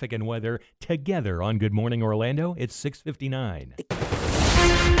traffic and weather, together on Good Morning Orlando. It's 6:59.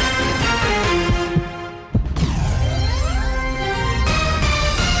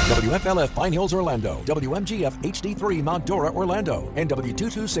 WFLF Pine Hills, Orlando. WMGF HD3 Mount Dora, Orlando. And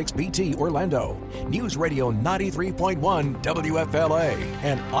W226BT, Orlando. News Radio 93.1 WFLA.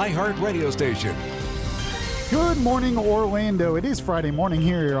 An iHeart radio station. Good morning, Orlando. It is Friday morning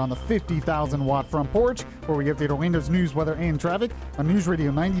here on the 50,000 watt front porch, where we update Orlando's news, weather, and traffic on News Radio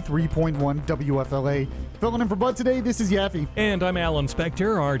 93.1 WFLA. Filling in for Bud today, this is Yaffee. And I'm Alan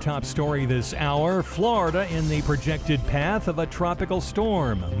Spector. Our top story this hour, Florida in the projected path of a tropical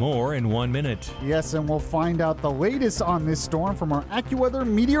storm. More in 1 minute. Yes, and we'll find out the latest on this storm from our AccuWeather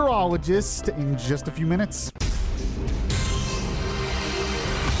meteorologist in just a few minutes.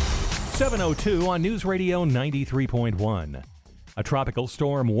 7:02 on News Radio 93.1. A tropical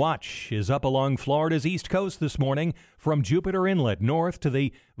storm watch is up along Florida's east coast this morning from Jupiter Inlet north to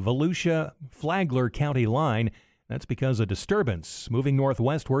the Volusia-Flagler County line. That's because a disturbance moving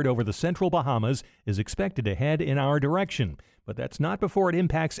northwestward over the central Bahamas is expected to head in our direction. But that's not before it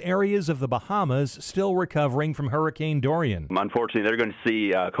impacts areas of the Bahamas still recovering from Hurricane Dorian. Unfortunately, they're going to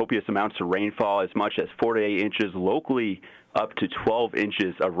see copious amounts of rainfall, as much as 4 to 8 inches, locally up to 12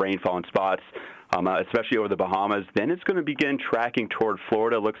 inches of rainfall in spots, especially over the Bahamas. Then it's going to begin tracking toward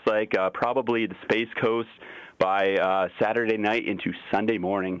Florida. Looks like probably the Space Coast by Saturday night into Sunday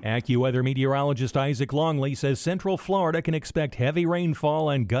morning. AccuWeather meteorologist Isaac Longley says Central Florida can expect heavy rainfall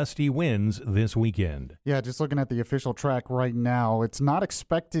and gusty winds this weekend. Yeah, just looking at the official track right now, it's not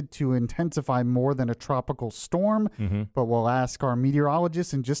expected to intensify more than a tropical storm, but we'll ask our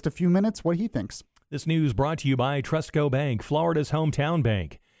meteorologist in just a few minutes what he thinks. This news brought to you by Trustco Bank, Florida's hometown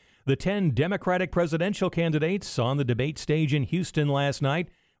bank. The 10 Democratic presidential candidates on the debate stage in Houston last night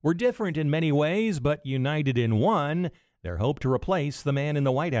were different in many ways, but united in one, their hope to replace the man in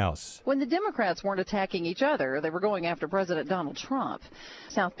the White House. When the Democrats weren't attacking each other, they were going after President Donald Trump.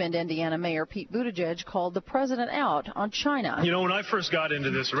 South Bend, Indiana Mayor Pete Buttigieg called the president out on China. You know, when I first got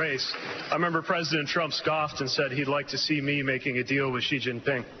into this race, I remember President Trump scoffed and said he'd like to see me making a deal with Xi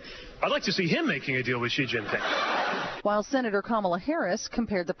Jinping. I'd like to see him making a deal with Xi Jinping. While Senator Kamala Harris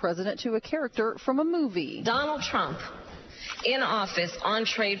compared the president to a character from a movie. Donald Trump in office on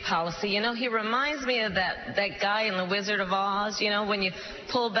trade policy, you know, he reminds me of that guy in The Wizard of Oz, you know, when you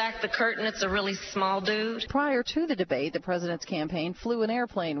pull back the curtain, it's a really small dude. Prior to the debate, the president's campaign flew an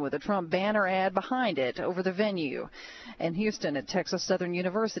airplane with a Trump banner ad behind it over the venue. In Houston at Texas Southern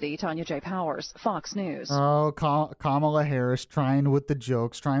University, Tanya J. Powers, Fox News. Oh, Kamala Harris trying with the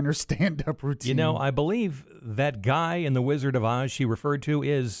jokes, trying her stand-up routine. You know, I believe that guy in The Wizard of Oz she referred to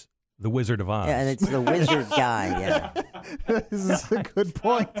is the Wizard of Oz. Yeah, and it's the wizard guy, yeah. This is a good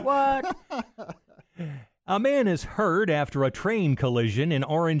point. What? A man is hurt after a train collision in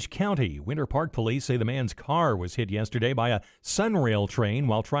Orange County. Winter Park police say the man's car was hit yesterday by a Sunrail train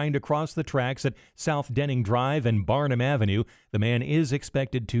while trying to cross the tracks at South Denning Drive and Barnum Avenue. The man is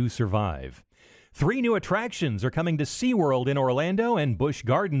expected to survive. 3 new attractions are coming to SeaWorld in Orlando and Busch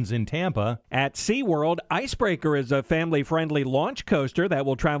Gardens in Tampa. At SeaWorld, Icebreaker is a family-friendly launch coaster that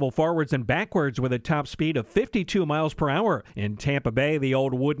will travel forwards and backwards with a top speed of 52 miles per hour. In Tampa Bay, the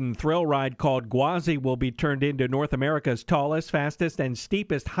old wooden thrill ride called Gwazi will be turned into North America's tallest, fastest, and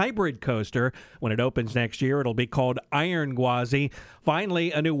steepest hybrid coaster. When it opens next year, it'll be called Iron Gwazi.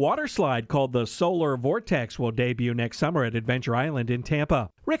 Finally, a new water slide called the Solar Vortex will debut next summer at Adventure Island in Tampa.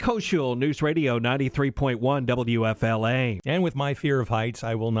 Rick Hoschul, News Radio 93.1 WFLA. And with my fear of heights,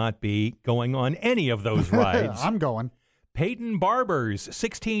 I will not be going on any of those rides. I'm going. Peyton Barber's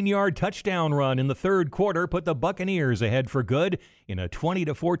 16-yard touchdown run in the third quarter put the Buccaneers ahead for good in a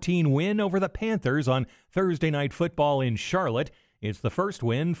 20-14 win over the Panthers on Thursday Night Football in Charlotte. It's the first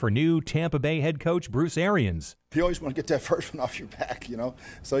win for new Tampa Bay head coach Bruce Arians. You always want to get that first one off your back,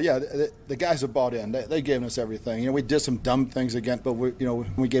 So, yeah, the guys have bought in. They gave us everything. We did some dumb things again, but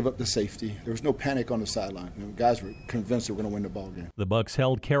we gave up the safety. There was no panic on the sideline. Guys were convinced they were going to win the ball game. The Bucs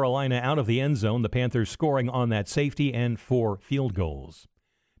held Carolina out of the end zone, the Panthers scoring on that safety and 4 field goals.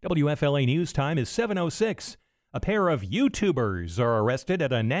 WFLA News Time is 7:06. A pair of YouTubers are arrested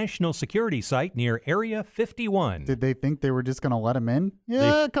at a national security site near Area 51. Did they think they were just going to let them in?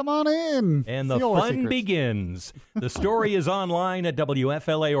 Yeah, come on in. And the fun begins. The story is online at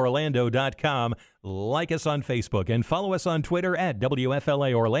WFLAOrlando.com. Like us on Facebook and follow us on Twitter at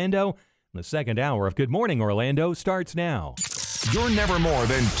WFLA Orlando. The second hour of Good Morning Orlando starts now. You're never more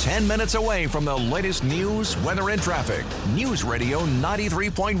than 10 minutes away from the latest news, weather, and traffic. News Radio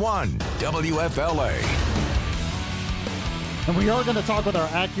 93.1 WFLA. And we are going to talk with our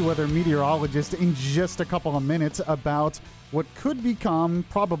AccuWeather meteorologist in just a couple of minutes about what could become,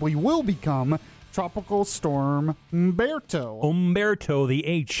 probably will become, Tropical Storm Umberto. Umberto, the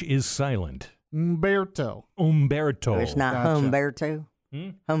H is silent. Umberto. It's not Humberto?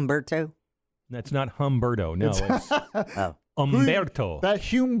 Humberto? That's not Humberto, no. It's Umberto. That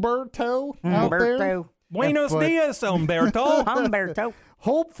Humberto out there? Buenos dias, Umberto. Humberto.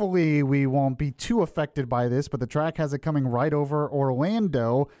 Hopefully we won't be too affected by this, but the track has it coming right over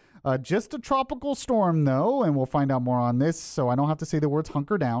Orlando. Just a tropical storm, though, and we'll find out more on this, so I don't have to say the words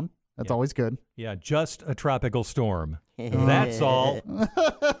hunker down. That's always good. Yeah, just a tropical storm. That's all.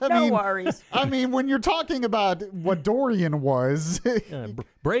 No worries. I mean, when you're talking about what Dorian was...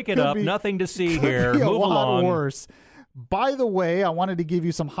 break it up. Nothing to see here. Move along. A lot worse. By the way, I wanted to give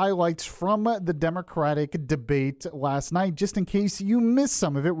you some highlights from the Democratic debate last night, just in case you missed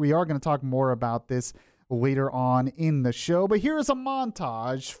some of it. We are going to talk more about this later on in the show, but here is a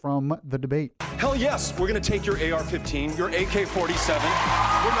montage from the debate. Hell yes, we're going to take your AR-15, your AK-47. We're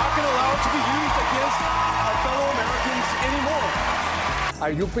not going to allow it to be used against our fellow Americans anymore.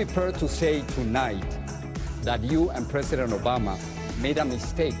 Are you prepared to say tonight that you and President Obama made a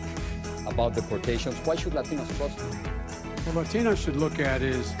mistake about deportations? Why should Latinos prosper? What Latinos should look at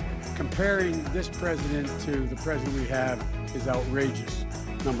is comparing this president to the president we have is outrageous,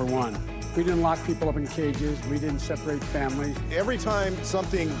 number one. We didn't lock people up in cages. We didn't separate families. Every time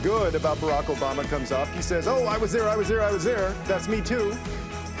something good about Barack Obama comes up, he says, oh, I was there. That's me too.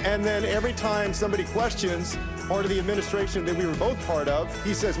 And then every time somebody questions part of the administration that we were both part of,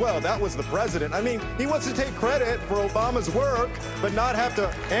 he says, well, that was the president. I mean, he wants to take credit for Obama's work, but not have to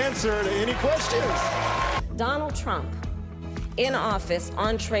answer to any questions. Donald Trump in office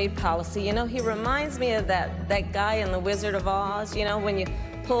on trade policy, he reminds me of that guy in The Wizard of Oz, when you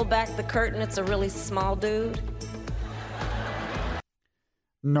pull back the curtain, it's a really small dude.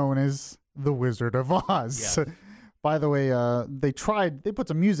 Known as The Wizard of Oz. Yeah. By the way, they put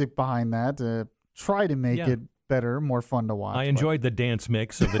some music behind that to try to make it better, more fun to watch. I enjoyed the dance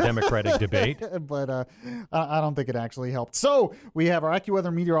mix of the Democratic debate. But I don't think it actually helped. So we have our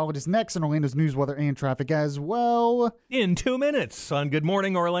AccuWeather meteorologist next in Orlando's news, weather, and traffic as well. In 2 minutes on Good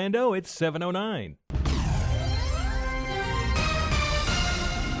Morning Orlando, it's 7:09.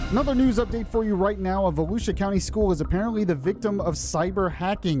 Another news update for you right now. A Volusia County school is apparently the victim of cyber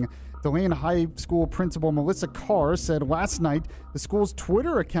hacking. DeLand High School principal Melissa Carr said last night the school's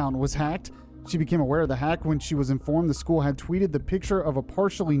Twitter account was hacked. She became aware of the hack when she was informed the school had tweeted the picture of a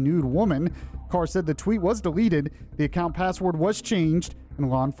partially nude woman. Carr said the tweet was deleted, the account password was changed, and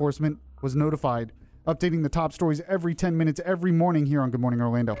law enforcement was notified. Updating the top stories every 10 minutes every morning here on Good Morning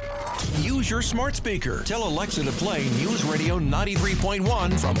Orlando. Use your smart speaker. Tell Alexa to play News Radio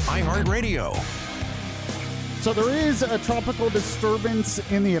 93.1 from iHeartRadio. So there is a tropical disturbance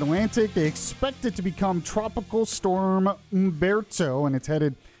in the Atlantic. They expect it to become Tropical Storm Umberto, and it's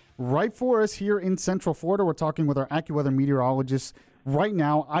headed right for us here in Central Florida. We're talking with our AccuWeather meteorologist right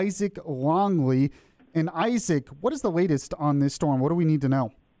now, Isaac Longley. And Isaac, what is the latest on this storm? What do we need to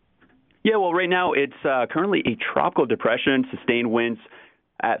know? Yeah, well, right now it's currently a tropical depression, sustained winds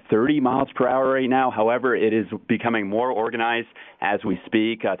at 30 miles per hour right now. However, it is becoming more organized as we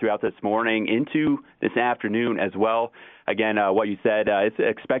speak throughout this morning into this afternoon as well. Again, what you said, it's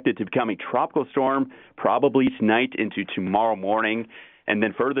expected to become a tropical storm probably tonight into tomorrow morning, and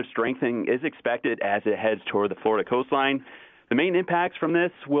then further strengthening is expected as it heads toward the Florida coastline. The main impacts from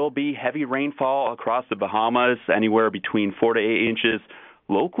this will be heavy rainfall across the Bahamas, anywhere between 4 to 8 inches,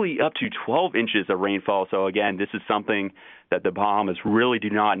 locally up to 12 inches of rainfall. So again, this is something that the Bahamas really do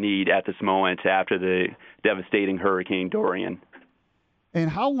not need at this moment after the devastating Hurricane Dorian. And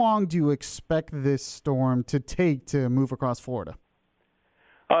how long do you expect this storm to take to move across Florida?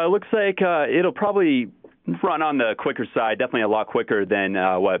 It looks like it'll probably run on the quicker side, definitely a lot quicker than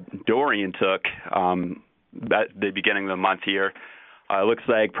what Dorian took at the beginning of the month here. It looks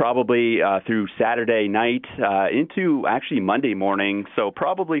like probably through Saturday night into actually Monday morning. So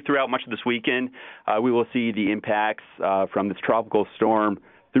probably throughout much of this weekend, we will see the impacts from this tropical storm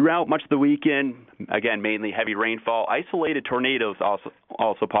throughout much of the weekend. Again, mainly heavy rainfall. Isolated tornadoes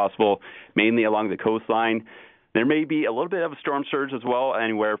also possible, mainly along the coastline. There may be a little bit of a storm surge as well,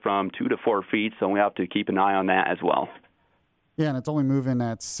 anywhere from 2 to 4 feet. So we have to keep an eye on that as well. Yeah, and it's only moving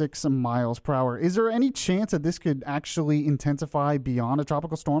at 6 miles per hour. Is there any chance that this could actually intensify beyond a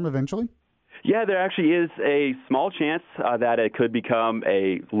tropical storm eventually? Yeah, there actually is a small chance that it could become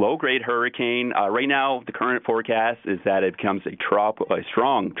a low-grade hurricane. Right now, the current forecast is that it becomes a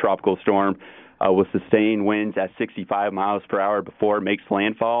strong tropical storm with sustained winds at 65 miles per hour before it makes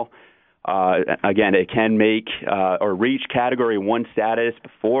landfall. Again, it can make or reach Category 1 status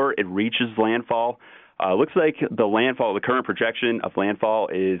before it reaches landfall. Looks like the current projection of landfall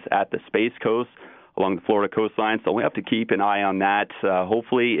is at the Space Coast along the Florida coastline, so we have to keep an eye on that.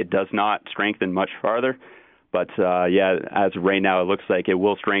 Hopefully it does not strengthen much farther, but yeah, as of right now, it looks like it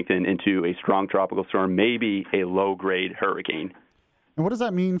will strengthen into a strong tropical storm, maybe a low-grade hurricane. And what does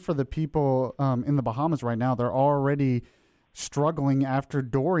that mean for the people in the Bahamas right now? They're already struggling after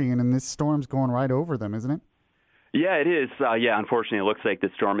Dorian, and this storm's going right over them, isn't it? Yeah, it is. Unfortunately, it looks like the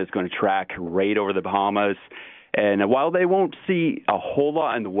storm is going to track right over the Bahamas. And while they won't see a whole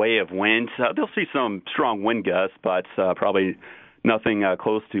lot in the way of wind, they'll see some strong wind gusts, but probably nothing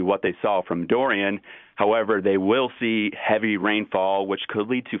close to what they saw from Dorian. However, they will see heavy rainfall, which could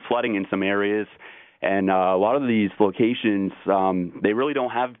lead to flooding in some areas. And a lot of these locations, they really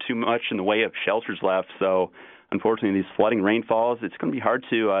don't have too much in the way of shelters left. So unfortunately, these flooding rainfalls, it's going to be hard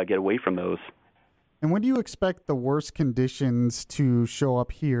to get away from those. And when do you expect the worst conditions to show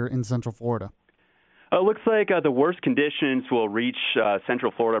up here in Central Florida? It looks like the worst conditions will reach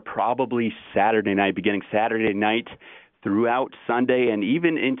Central Florida probably Saturday night, beginning Saturday night throughout Sunday and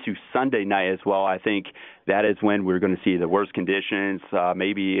even into Sunday night as well. I think that is when we're going to see the worst conditions,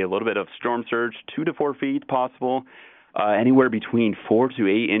 maybe a little bit of storm surge, 2 to 4 feet possible, anywhere between 4 to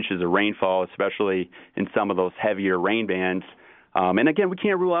 8 inches of rainfall, especially in some of those heavier rain bands. And again, we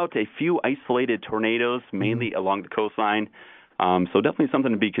can't rule out a few isolated tornadoes, mainly along the coastline. So definitely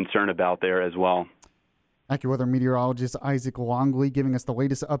something to be concerned about there as well. AccuWeather meteorologist Isaac Longley giving us the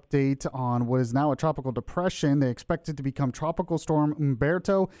latest update on what is now a tropical depression. They expect it to become Tropical Storm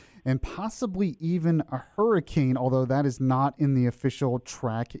Umberto and possibly even a hurricane, although that is not in the official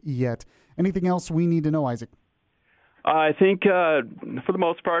track yet. Anything else we need to know, Isaac? I think for the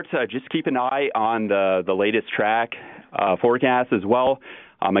most part, just keep an eye on the latest track forecast as well.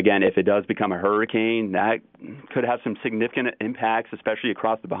 Again, if it does become a hurricane, that could have some significant impacts, especially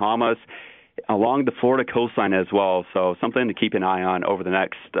across the Bahamas, along the Florida coastline as well. So something to keep an eye on over the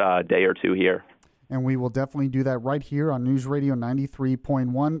next day or two here. And we will definitely do that right here on News Radio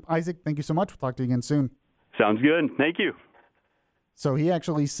 93.1. Isaac, thank you so much. We'll talk to you again soon. Sounds good. Thank you. So he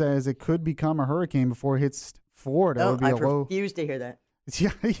actually says it could become a hurricane before it hits Florida. Oh, I refuse to hear that.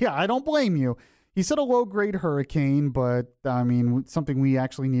 Yeah, I don't blame you. He said a low-grade hurricane, but, I mean, something we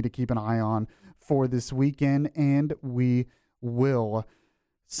actually need to keep an eye on for this weekend, and we will.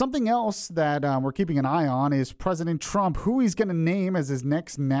 Something else that we're keeping an eye on is President Trump, who he's going to name as his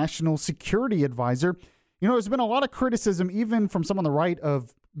next national security advisor. You know, there's been a lot of criticism, even from some on the right,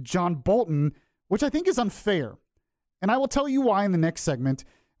 of John Bolton, which I think is unfair. And I will tell you why in the next segment.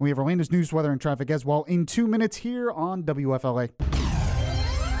 We have Orlando's news, weather, and traffic as well in 2 minutes here on WFLA.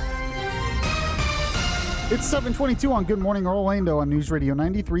 It's 7:22 on Good Morning Orlando on News Radio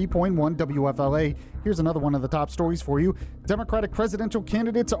 93.1 WFLA. Here's another one of the top stories for you. Democratic presidential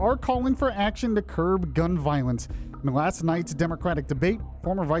candidates are calling for action to curb gun violence. In last night's Democratic debate,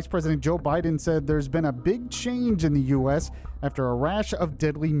 former Vice President Joe Biden said there's been a big change in the U.S. after a rash of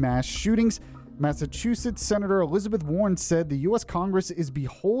deadly mass shootings. Massachusetts Senator Elizabeth Warren said the U.S. Congress is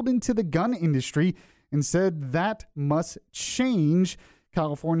beholden to the gun industry and said that must change.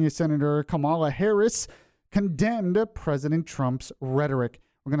 California Senator Kamala Harris condemned President Trump's rhetoric.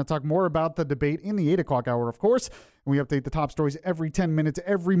 We're going to talk more about the debate in the 8 o'clock hour, of course. We update the top stories every 10 minutes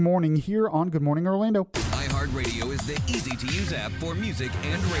every morning here on Good Morning Orlando. iHeartRadio is the easy-to-use app for music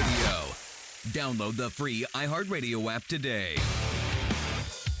and radio. Download the free iHeartRadio app today.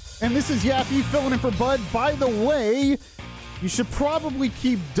 And this is Yaffee filling in for Bud. By the way, you should probably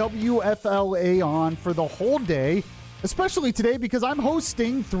keep WFLA on for the whole day, especially today because I'm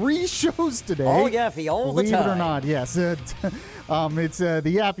hosting 3 shows today. All Yaffee, all the time. Believe it or not, yes. It's the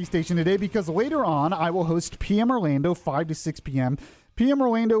Yaffee station today because later on I will host PM Orlando 5 to 6 p.m. PM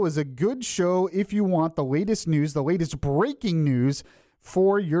Orlando is a good show if you want the latest news, the latest breaking news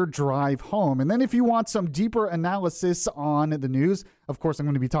for your drive home. And then if you want some deeper analysis on the news, of course, I'm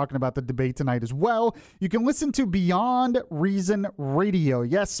going to be talking about the debate tonight as well. You can listen to Beyond Reason Radio.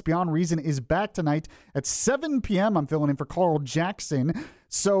 Yes, Beyond Reason is back tonight at 7 p.m. I'm filling in for Carl Jackson.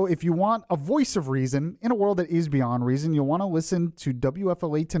 So if you want a voice of reason in a world that is beyond reason, you'll want to listen to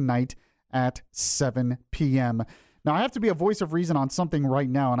WFLA tonight at 7 p.m. Now, I have to be a voice of reason on something right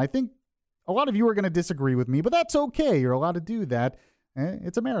now, and I think a lot of you are going to disagree with me, but that's okay. You're allowed to do that.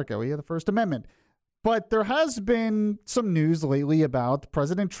 It's America. We have the First Amendment. But there has been some news lately about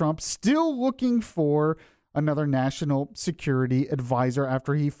President Trump still looking for another national security advisor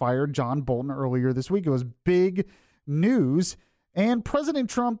after he fired John Bolton earlier this week. It was big news. And President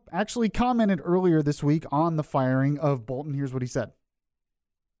Trump actually commented earlier this week on the firing of Bolton. Here's what he said.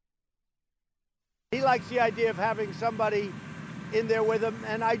 He likes the idea of having somebody in there with him,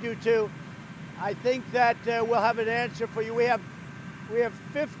 and I do too. I think that we'll have an answer for you. We have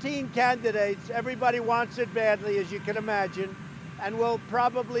 15 candidates. Everybody wants it badly, as you can imagine. And we'll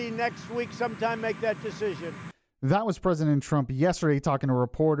probably next week sometime make that decision. That was President Trump yesterday talking to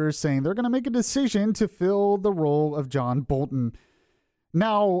reporters saying they're going to make a decision to fill the role of John Bolton.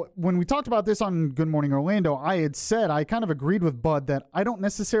 Now, when we talked about this on Good Morning Orlando, I had said I kind of agreed with Bud that I don't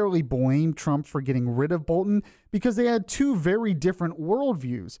necessarily blame Trump for getting rid of Bolton because they had 2 very different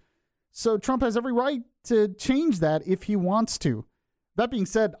worldviews. So Trump has every right to change that if he wants to. That being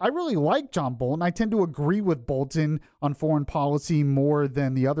said, I really like John Bolton. I tend to agree with Bolton on foreign policy more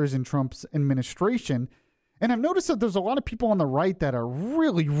than the others in Trump's administration. And I've noticed that there's a lot of people on the right that are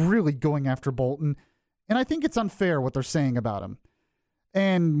really, really going after Bolton. And I think it's unfair what they're saying about him.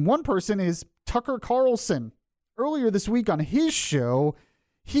 And one person is Tucker Carlson. Earlier this week on his show,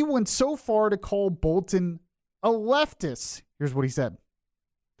 he went so far to call Bolton a leftist. Here's what he said.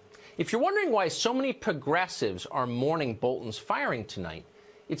 If you're wondering why so many progressives are mourning Bolton's firing tonight,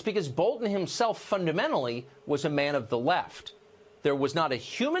 it's because Bolton himself fundamentally was a man of the left. There was not a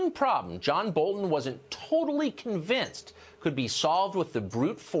human problem John Bolton wasn't totally convinced could be solved with the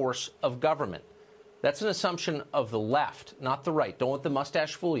brute force of government. That's an assumption of the left, not the right. Don't let the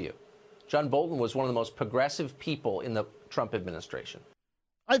mustache fool you. John Bolton was one of the most progressive people in the Trump administration.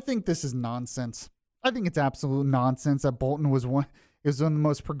 I think this is nonsense. I think it's absolute nonsense that Bolton was one of the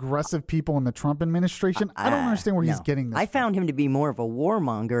most progressive people in the Trump administration. I don't understand where he's getting this I from. found him to be more of a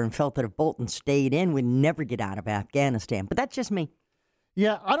warmonger and felt that if Bolton stayed in, we'd never get out of Afghanistan. But that's just me.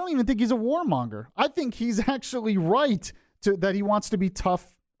 Yeah, I don't even think he's a warmonger. I think he's actually right that he wants to be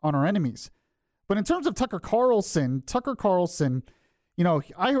tough on our enemies. But in terms of Tucker Carlson, you know,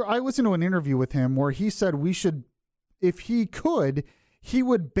 I listened to an interview with him where he said we should, if he could, he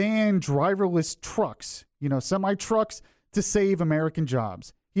would ban driverless trucks, you know, semi-trucks to save American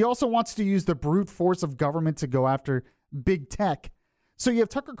jobs. He also wants to use the brute force of government to go after big tech. So you have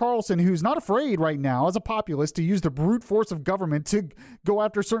Tucker Carlson, who's not afraid right now as a populist to use the brute force of government to go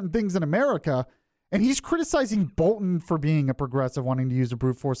after certain things in America. And he's criticizing Bolton for being a progressive, wanting to use the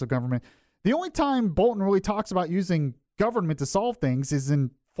brute force of government. The only time Bolton really talks about using government to solve things is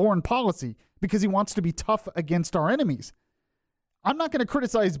in foreign policy because he wants to be tough against our enemies. I'm not going to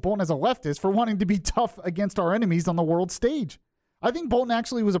criticize Bolton as a leftist for wanting to be tough against our enemies on the world stage. I think Bolton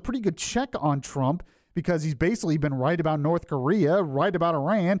actually was a pretty good check on Trump because he's basically been right about North Korea, right about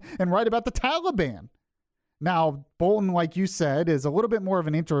Iran, and right about the Taliban. Now, Bolton, like you said, is a little bit more of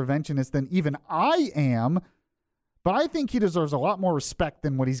an interventionist than even I am, but I think he deserves a lot more respect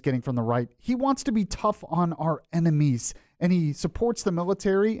than what he's getting from the right. He wants to be tough on our enemies, and he supports the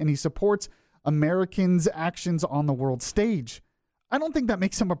military, and he supports Americans' actions on the world stage. I don't think that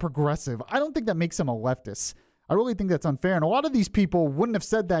makes him a progressive. I don't think that makes him a leftist. I really think that's unfair. And a lot of these people wouldn't have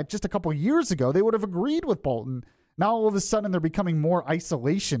said that just a couple of years ago. They would have agreed with Bolton. Now all of a sudden they're becoming more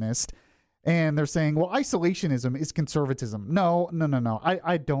isolationist. And they're saying, well, isolationism is conservatism. No.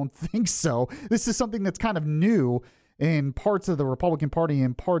 I don't think so. This is something that's kind of new in parts of the Republican Party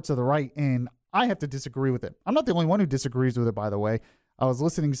and parts of the right, and I have to disagree with it. I'm not the only one who disagrees with it, by the way. I was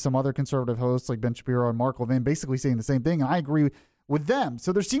listening to some other conservative hosts like Ben Shapiro and Mark Levin basically saying the same thing, and I agree with them.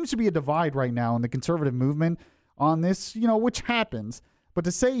 So there seems to be a divide right now in the conservative movement on this, which happens. But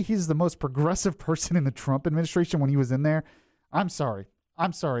to say he's the most progressive person in the Trump administration when he was in there, I'm sorry.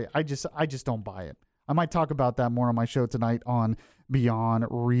 I just don't buy it. I might talk about that more on my show tonight on Beyond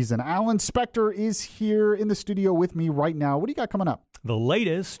Reason. Alan Spector is here in the studio with me right now. What do you got coming up? The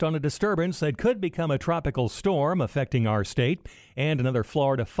latest on a disturbance that could become a tropical storm affecting our state, and another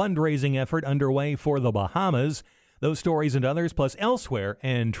Florida fundraising effort underway for the Bahamas. Those stories and others, plus elsewhere,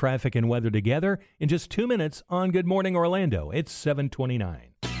 and traffic and weather together in just 2 minutes on Good Morning Orlando. It's 7:29.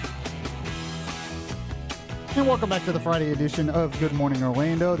 And welcome back to the Friday edition of Good Morning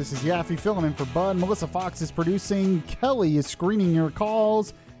Orlando. This is Yaffee filling in for Bud. Melissa Fox is producing. Kelly is screening your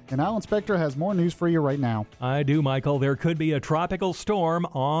calls. And Alan Spector has more news for you right now. I do, Michael. There could be a tropical storm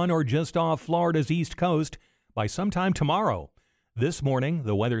on or just off Florida's east coast by sometime tomorrow. This morning,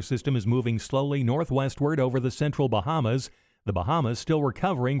 the weather system is moving slowly northwestward over the central Bahamas. The Bahamas, still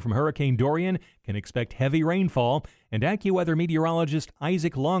recovering from Hurricane Dorian, can expect heavy rainfall, and AccuWeather meteorologist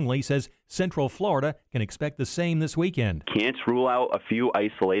Isaac Longley says Central Florida can expect the same this weekend. Can't rule out a few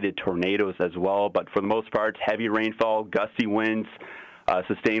isolated tornadoes as well, but for the most part, heavy rainfall, gusty winds,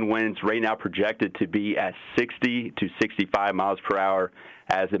 sustained winds right now projected to be at 60 to 65 miles per hour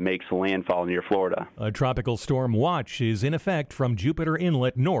as it makes landfall near Florida. A tropical storm watch is in effect from Jupiter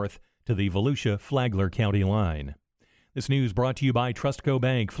Inlet north to the Volusia-Flagler County line. This news brought to you by Trustco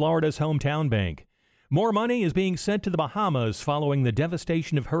Bank, Florida's hometown bank. More money is being sent to the Bahamas following the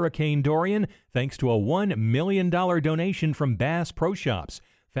devastation of Hurricane Dorian, thanks to a $1 million donation from Bass Pro Shops.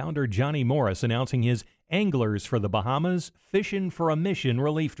 Founder Johnny Morris announcing his Anglers for the Bahamas Fishin' for a Mission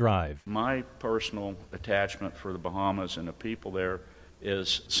relief drive. My personal attachment for the Bahamas and the people there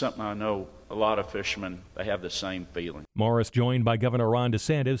is something I know a lot of fishermen, they have the same feeling. Morris joined by Governor Ron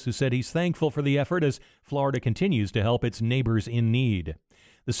DeSantis, who said he's thankful for the effort as Florida continues to help its neighbors in need.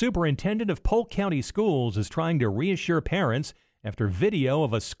 The superintendent of Polk County Schools is trying to reassure parents after video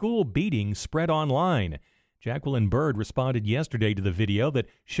of a school beating spread online. Jacqueline Bird responded yesterday to the video that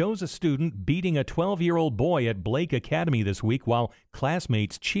shows a student beating a 12-year-old boy at Blake Academy this week while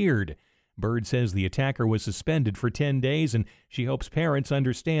classmates cheered. Bird says the attacker was suspended for 10 days, and she hopes parents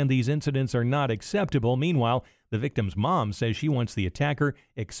understand these incidents are not acceptable. Meanwhile, the victim's mom says she wants the attacker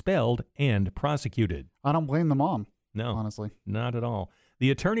expelled and prosecuted. I don't blame the mom. No, honestly. Not at all.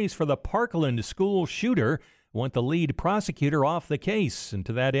 The attorneys for the Parkland school shooter want the lead prosecutor off the case, and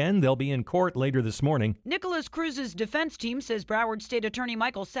to that end, they'll be in court later this morning. Nicholas Cruz's defense team says Broward State Attorney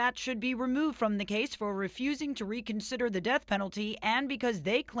Michael Satz should be removed from the case for refusing to reconsider the death penalty and because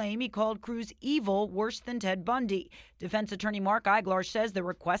they claim he called Cruz evil worse than Ted Bundy. Defense attorney Mark Eiglarsh says the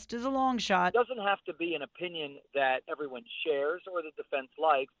request is a long shot. It doesn't have to be an opinion that everyone shares or the defense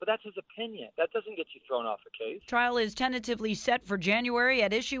likes, but that's his opinion. That doesn't get you thrown off a case. Trial is tentatively set for January.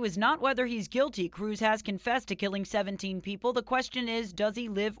 At issue is not whether he's guilty. Cruz has confessed to killing 17 people. The question is, does he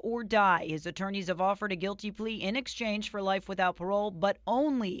live or die? His attorneys have offered a guilty plea in exchange for life without parole, but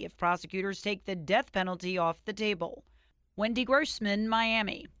only if prosecutors take the death penalty off the table. Wendy Grossman,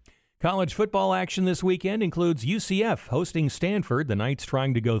 Miami. College football action this weekend includes UCF hosting Stanford, the Knights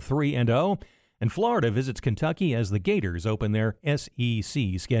trying to go 3-0, and Florida visits Kentucky as the Gators open their SEC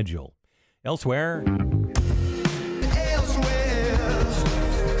schedule. Elsewhere, in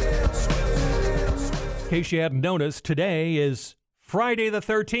case you hadn't noticed, today is Friday the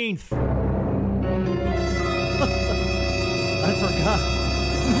 13th. I forgot.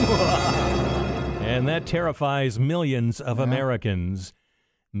 And that terrifies millions of Americans.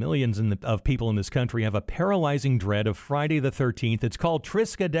 Millions of people in this country have a paralyzing dread of Friday the 13th. It's called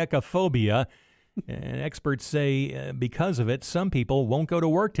triskaidekaphobia. And experts say because of it, some people won't go to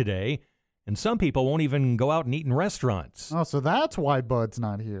work today, and some people won't even go out and eat in restaurants. Oh, so that's why Bud's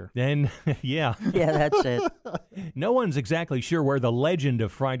not here. And, yeah. Yeah, that's it. No one's exactly sure where the legend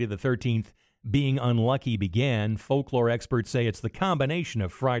of Friday the 13th being unlucky began. Folklore experts say it's the combination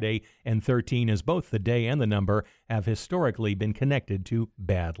of Friday and 13, as both the day and the number have historically been connected to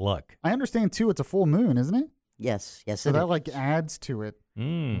bad luck. I understand, too, it's a full moon, isn't it? Yes, so that, like, adds to it.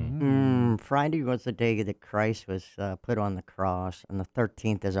 Friday was the day that Christ was put on the cross, and the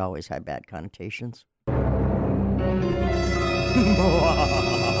 13th has always had bad connotations.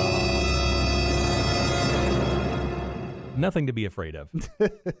 Nothing to be afraid of.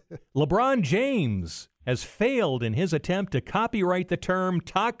 LeBron James has failed in his attempt to copyright the term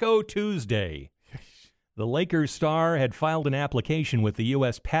Taco Tuesday. The Lakers star had filed an application with the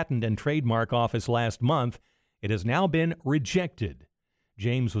U.S. Patent and Trademark Office last month. It has now been rejected.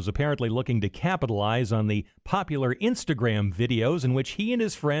 James was apparently looking to capitalize on the popular Instagram videos in which he and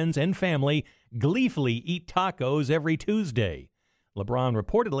his friends and family gleefully eat tacos every Tuesday. LeBron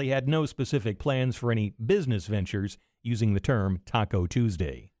reportedly had no specific plans for any business ventures using the term Taco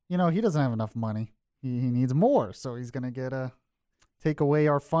Tuesday. You know, he doesn't have enough money. He needs more, so he's going to take away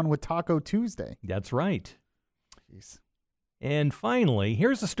our fun with Taco Tuesday. That's right. Jeez. And finally,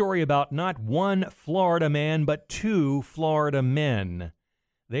 here's a story about not one Florida man, but two Florida men.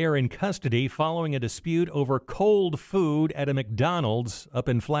 They are in custody following a dispute over cold food at a McDonald's up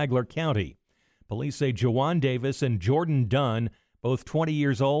in Flagler County. Police say Jawan Davis and Jordan Dunn, both 20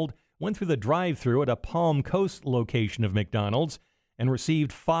 years old, went through the drive-thru at a Palm Coast location of McDonald's and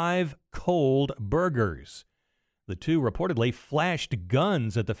received 5 cold burgers. The two reportedly flashed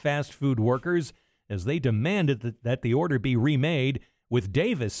guns at the fast food workers as they demanded that the order be remade, with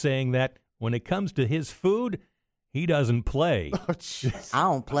Davis saying that when it comes to his food, he doesn't play. I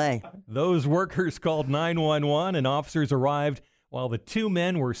don't play. Those workers called 911 and officers arrived while the two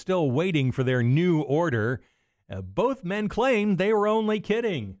men were still waiting for their new order. Both men claimed they were only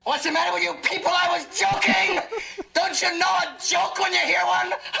kidding. What's the matter with you people? I was joking! Don't you know a joke when you hear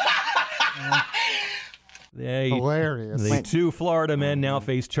one? Hilarious. The two Florida men now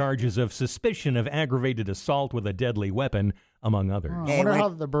face charges of suspicion of aggravated assault with a deadly weapon, among others. I wonder how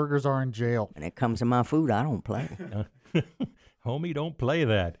the burgers are in jail. When it comes to my food, I don't play. Homie, don't play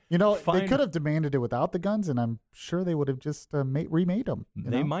that. You know, they could have demanded it without the guns, and I'm sure they would have just remade them.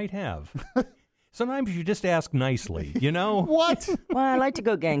 They might have. Sometimes you just ask nicely, you know? What? Well, I like to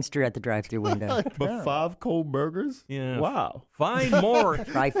go gangster at the drive-thru window. But 5 cold burgers? Yeah. Wow. Find more.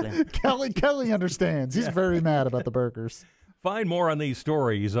 Trifling. Kelly understands. He's very mad about the burgers. Find more on these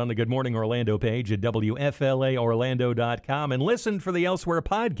stories on the Good Morning Orlando page at WFLAOrlando.com and listen for the Elsewhere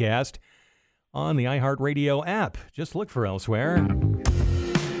podcast on the iHeartRadio app. Just look for Elsewhere.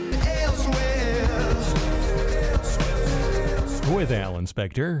 With Alan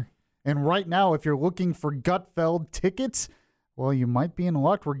Spector. And right now, if you're looking for Gutfeld tickets, well, you might be in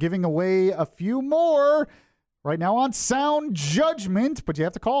luck. We're giving away a few more right now on Sound Judgment, but you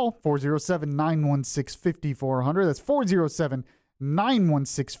have to call 407-916-5400. That's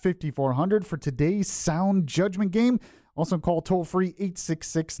 407-916-5400 for today's Sound Judgment game. Also call toll-free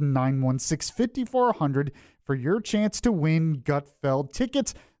 866-916-5400 for your chance to win Gutfeld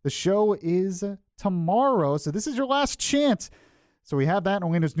tickets. The show is tomorrow, so this is your last chance. So we have that in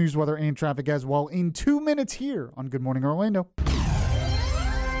Orlando's news, weather, and traffic as well in 2 minutes here on Good Morning Orlando.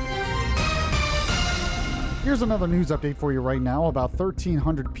 Here's another news update for you right now. About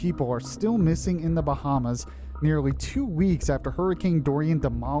 1,300 people are still missing in the Bahamas nearly 2 weeks after Hurricane Dorian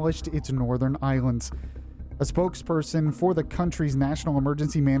demolished its northern islands. A spokesperson for the country's National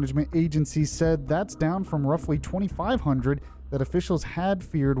Emergency Management Agency said that's down from roughly 2,500 that officials had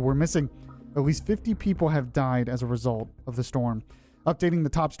feared were missing. At least 50 people have died as a result of the storm. Updating the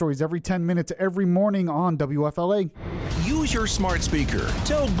top stories every 10 minutes every morning on WFLA. Use your smart speaker.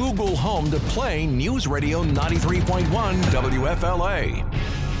 Tell Google Home to play News Radio 93.1 WFLA.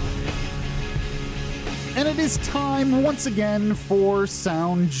 And it is time once again for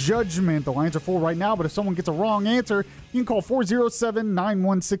Sound Judgment. The lines are full right now, but if someone gets a wrong answer, you can call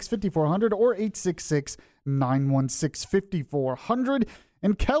 407-916-5400 or 866-916-5400.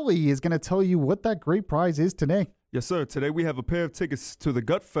 And Kelly is going to tell you what that great prize is today. Yes, sir. Today we have a pair of tickets to the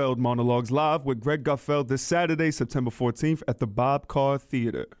Gutfeld Monologues live with Greg Gutfeld this Saturday, September 14th at the Bob Carr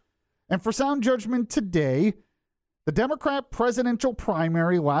Theater. And for Sound Judgment today, the Democrat presidential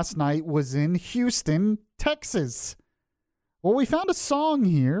primary last night was in Houston, Texas. Well, we found a song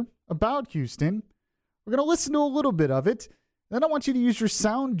here about Houston. We're going to listen to a little bit of it. Then I want you to use your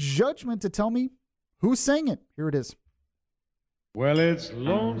Sound Judgment to tell me who sang it. Here it is. Well, it's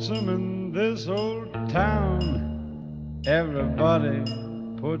lonesome in this old town. Everybody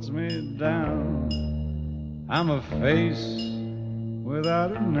puts me down. I'm a face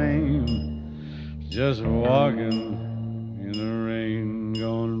without a name, just walking in the rain,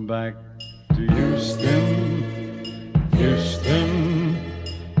 going back to Houston, Houston,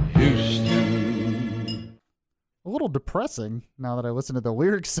 Houston. A little depressing now that I listen to the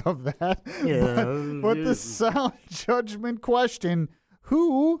lyrics of that. Yeah. But the Sound Judgment question,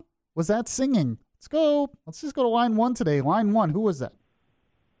 who was that singing? Let's just go to line 1 today. Line 1, who was that?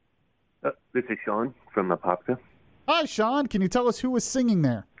 This is Sean from Apopka. Hi, Sean. Can you tell us who was singing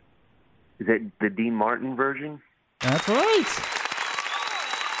there? Is that the Dean Martin version? That's right.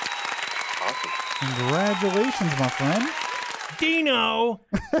 Awesome. Congratulations, my friend. Dino!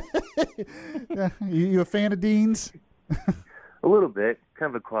 You a fan of Dean's? A little bit.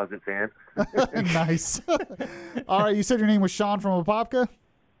 Kind of a closet fan. Nice. All right, you said your name was Sean from Apopka?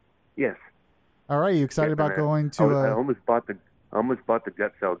 Yes. All right, you excited about going to... I almost bought the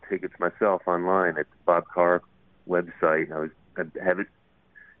Gutfeld tickets myself online at the Bob Carr website. I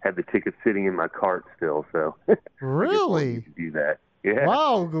had the tickets sitting in my cart still, so... Really? I just do that. Yeah.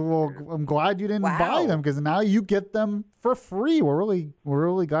 Wow. Well, I'm glad you didn't buy them because now you get them for free. We're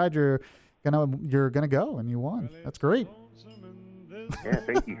really glad you're gonna go and you won. That's great. Yeah,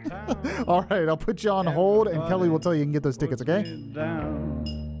 thank you. All right, I'll put you on hold, and Kelly will tell you can get those tickets, okay?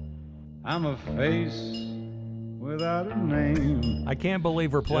 I'm a face without a name. I can't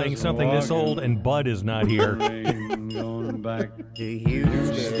believe we're playing something this old and Bud is not here. Going back to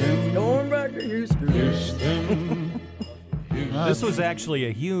Houston. Going back to Houston. This was actually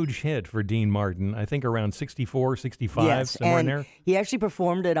a huge hit for Dean Martin. I think around 64, 65, yes, somewhere in and there. He actually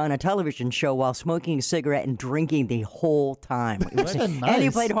performed it on a television show while smoking a cigarette and drinking the whole time. Nice. And he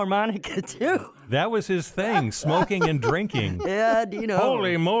played harmonica, too. That was his thing, smoking and drinking. Yeah, Dino.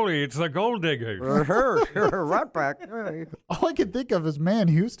 Holy moly, it's the gold diggers. Right back. All I can think of is, man,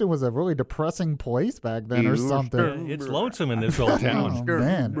 Houston was a really depressing place back then or something. It's lonesome in this old town. Oh,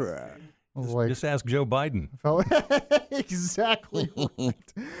 man. Just ask Joe Biden. Exactly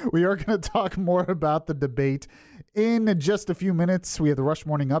right. We are going to talk more about the debate in just a few minutes. We have the Rush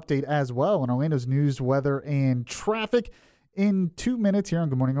Morning Update as well, and Orlando's news, weather, and traffic in 2 minutes here on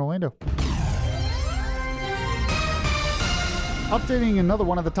Good Morning Orlando. Updating another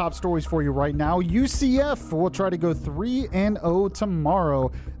one of the top stories for you right now. UCF will try to go 3-0 tomorrow.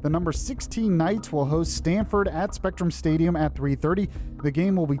 The number 16 Knights will host Stanford at Spectrum Stadium at 3:30. The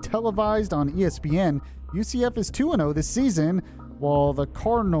game will be televised on ESPN. UCF is 2-0 this season, while the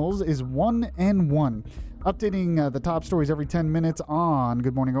Cardinals is 1-1. Updating the top stories every 10 minutes on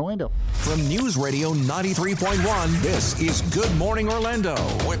Good Morning Orlando. From News Radio 93.1, this is Good Morning Orlando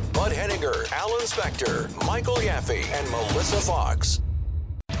with Bud Henninger, Alan Spector, Michael Yaffee, and Melissa Fox.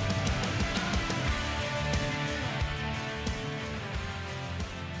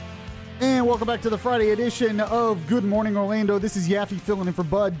 And welcome back to the Friday edition of Good Morning Orlando. This is Yaffee filling in for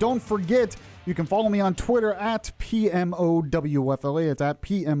Bud. Don't forget, you can follow me on Twitter at PMOWFLA. It's at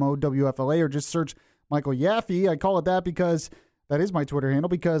PMOWFLA, or just search Michael Yaffee. I call it that because that is my Twitter handle,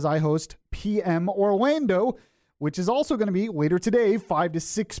 because I host PM Orlando, which is also going to be later today, 5 to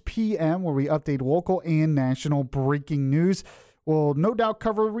 6 p.m., where we update local and national breaking news. We'll no doubt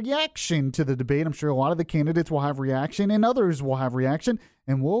cover reaction to the debate. I'm sure a lot of the candidates will have reaction and others will have reaction,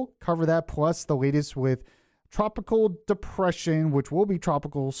 and we'll cover that, plus the latest with tropical depression, which will be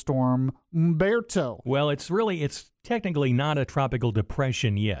Tropical Storm Umberto. Well, it's technically not a tropical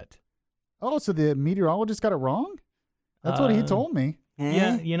depression yet. Oh, so the meteorologist got it wrong? That's what he told me.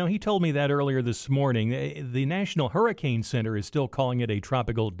 Yeah, he told me that earlier this morning. The National Hurricane Center is still calling it a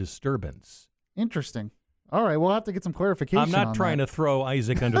tropical disturbance. Interesting. All right, we'll have to get some clarification on that. I'm not trying to throw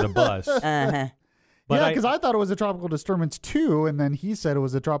Isaac under the bus. Yeah, because I thought it was a tropical disturbance too, and then he said it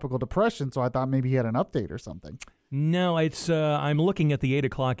was a tropical depression, so I thought maybe he had an update or something. No, it's. I'm looking at the 8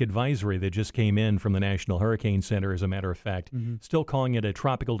 o'clock advisory that just came in from the National Hurricane Center, as a matter of fact. Mm-hmm. Still calling it a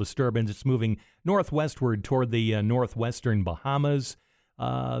tropical disturbance. It's moving northwestward toward the northwestern Bahamas.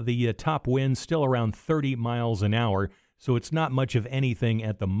 The top wind still around 30 miles an hour, so it's not much of anything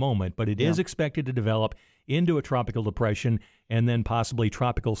at the moment, but it is expected to develop into a tropical depression and then possibly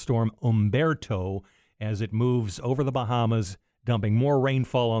Tropical Storm Umberto as it moves over the Bahamas, dumping more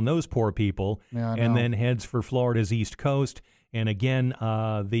rainfall on those poor people, and then heads for Florida's east coast. And again,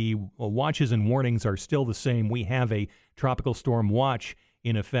 the watches and warnings are still the same. We have a tropical storm watch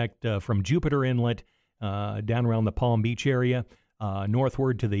in effect from Jupiter Inlet down around the Palm Beach area,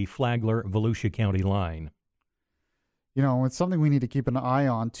 northward to the Flagler-Volusia County line. It's something we need to keep an eye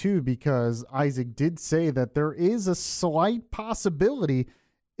on, too, because Isaac did say that there is a slight possibility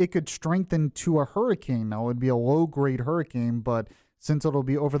it could strengthen to a hurricane. Now, it would be a low-grade hurricane, but since it'll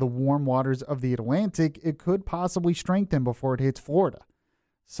be over the warm waters of the Atlantic, it could possibly strengthen before it hits Florida.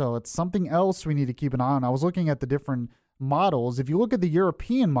 So it's something else we need to keep an eye on. I was looking at the different models. If you look at the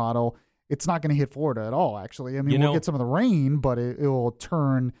European model, it's not going to hit Florida at all, actually. I mean, we'll get some of the rain, but it will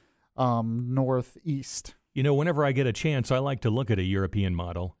turn northeast. Whenever I get a chance, I like to look at a European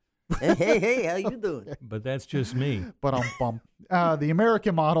model. Hey, how you doing? But that's just me. But the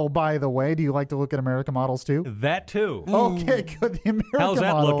American model, by the way, do you like to look at American models too? That too. Okay, good. The American How's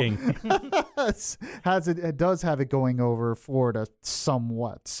that model looking? it does have it going over Florida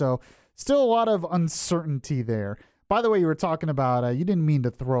somewhat. So still a lot of uncertainty there. By the way, you were talking about you didn't mean to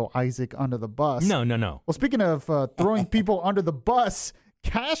throw Isaac under the bus. No. Well, speaking of throwing people under the bus,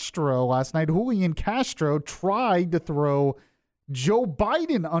 Castro last night, Julian Castro tried to throw Joe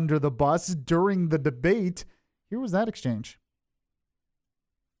Biden under the bus during the debate. Here was that exchange.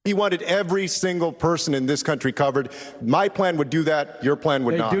 He wanted every single person in this country covered. My plan would do that. Your plan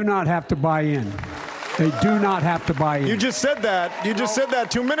would not. They do not have to buy in. They do not have to buy in. You just said that. You just said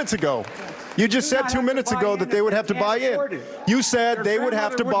that 2 minutes ago. You just said 2 minutes ago that they would have to buy in. You said they would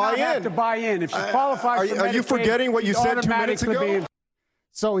have to buy in. Have to buy in. If she qualifies for Medicaid, are you forgetting what you said 2 minutes ago?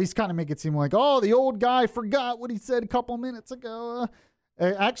 So he's kind of making it seem like, oh, the old guy forgot what he said a couple minutes ago.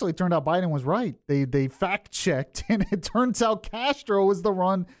 Actually, it turned out Biden was right. They fact-checked, and it turns out Castro was the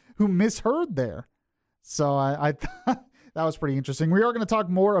one who misheard there. So I thought that was pretty interesting. We are going to talk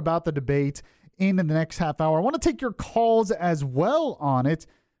more about the debate in the next half hour. I want to take your calls as well on it.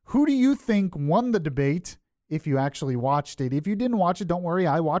 Who do you think won the debate if you actually watched it? If you didn't watch it, don't worry.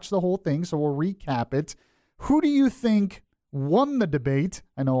 I watched the whole thing, so we'll recap it. Who do you think won the debate?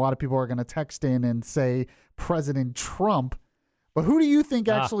 I know a lot of people are going to text in and say President Trump. But who do you think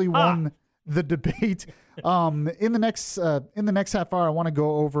actually won the debate? In the next half hour, I want to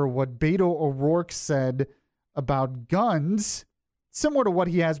go over what Beto O'Rourke said about guns, similar to what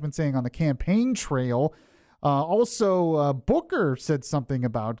he has been saying on the campaign trail. Also, Booker said something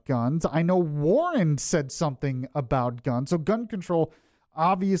about guns. I know Warren said something about guns. So gun control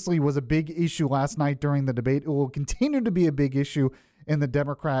obviously was a big issue last night during the debate. It will continue to be a big issue in the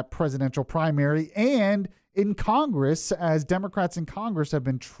Democrat presidential primary and in Congress, as Democrats in Congress have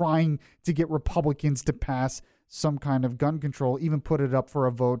been trying to get Republicans to pass some kind of gun control, even put it up for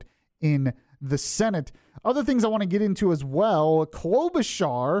a vote in the Senate. Other things I want to get into as well,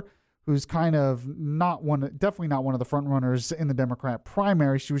 Klobuchar, who's kind of definitely not one of the front runners in the Democrat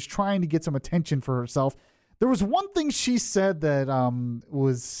primary. She was trying to get some attention for herself. There was one thing she said that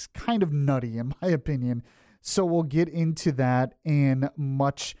was kind of nutty, in my opinion. So we'll get into that and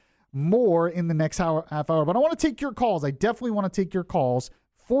much more in the next half hour. But I want to take your calls. I definitely want to take your calls.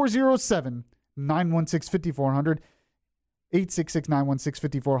 407-916-5400.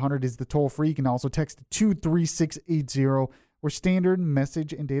 866-916-5400 is the toll free. You can also text 23680 where standard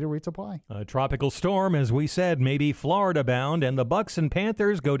message and data rates apply. A tropical storm, as we said, may be Florida bound, and the Bucks and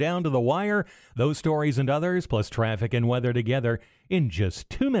Panthers go down to the wire. Those stories and others, plus traffic and weather together in just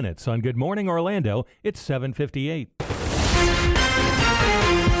 2 minutes on Good Morning Orlando. It's 7:58.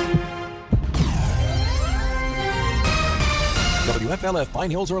 WFLF Pine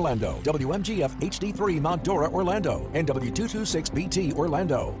Hills, Orlando. WMGF HD3 Mount Dora, Orlando. And W226BT,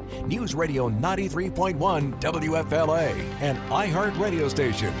 Orlando. News Radio 93.1 WFLA. An iHeart radio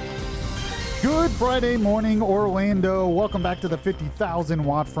station. Good Friday morning, Orlando. Welcome back to the 50,000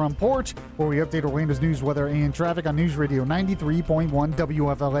 watt front porch, where we update Orlando's news, weather, and traffic on News Radio 93.1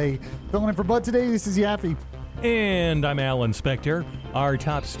 WFLA. Filling in for Bud today, this is Yaffee. And I'm Alan Spector. Our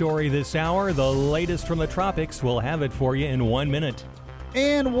top story this hour, the latest from the tropics. We'll have it for you in 1 minute.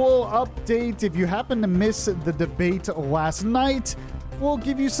 And we'll update, if you happen to miss the debate last night, we'll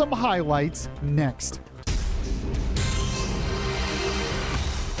give you some highlights next.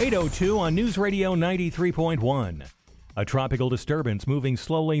 8:02 on News Radio 93.1. A tropical disturbance moving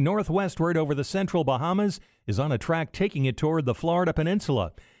slowly northwestward over the central Bahamas is on a track taking it toward the Florida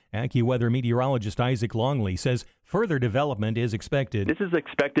Peninsula. AccuWeather meteorologist Isaac Longley says further development is expected. This is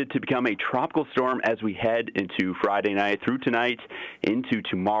expected to become a tropical storm as we head into Friday night through tonight into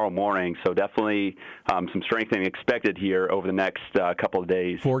tomorrow morning. So definitely some strengthening expected here over the next couple of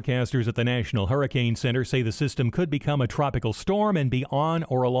days. Forecasters at the National Hurricane Center say the system could become a tropical storm and be on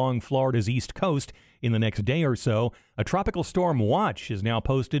or along Florida's east coast in the next day or so. A tropical storm watch is now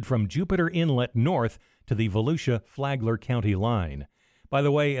posted from Jupiter Inlet north to the Volusia-Flagler County line. By the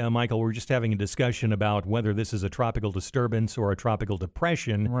way, Michael, we're just having a discussion about whether this is a tropical disturbance or a tropical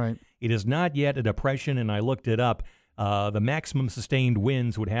depression. Right. It is not yet a depression, and I looked it up. The maximum sustained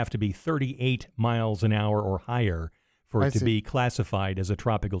winds would have to be 38 miles an hour or higher for it to be classified as a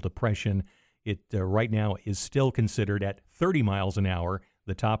tropical depression. It right now is still considered at 30 miles an hour,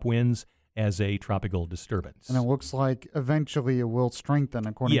 the top winds, as a tropical disturbance. And it looks like eventually it will strengthen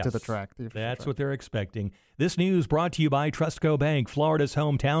according to the track. That's what they're expecting. This news brought to you by Trustco Bank, Florida's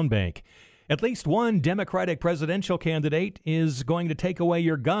hometown bank. At least one Democratic presidential candidate is going to take away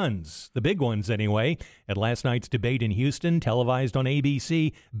your guns, the big ones anyway. At last night's debate in Houston, televised on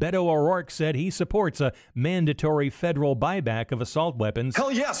ABC, Beto O'Rourke said he supports a mandatory federal buyback of assault weapons.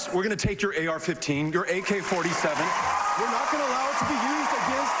 Hell yes, we're going to take your AR-15, your AK-47. We're not going to allow it to be used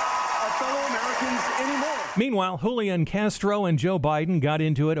against our fellow Americans anymore. Meanwhile, Julian Castro and Joe Biden got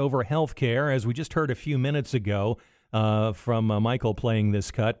into it over health care. As we just heard a few minutes ago, from Michael playing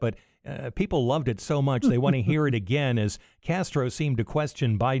this cut, but people loved it so much they want to hear it again as Castro seemed to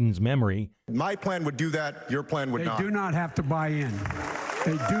question Biden's memory. My plan would do that. Your plan would not. They do not have to buy in.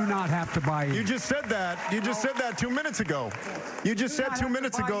 They do not have to buy in. You just said that. You just said that 2 minutes ago. You just said 2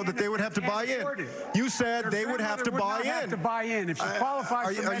 minutes ago that they would have to buy in. You said they would have to buy in. Have to buy in. If she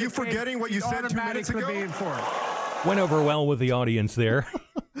qualifies for Medicaid, are you forgetting what you said 2 minutes ago? Be in for it. Went over well with the audience there.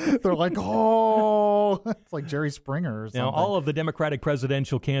 They're like, oh, it's like Jerry Springer or something. Now, all of the Democratic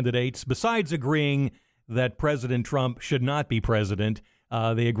presidential candidates, besides agreeing that President Trump should not be president,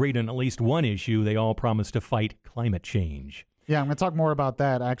 they agreed on at least one issue. They all promised to fight climate change. Yeah, I'm going to talk more about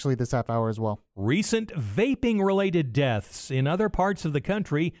that actually this half hour as well. Recent vaping-related deaths in other parts of the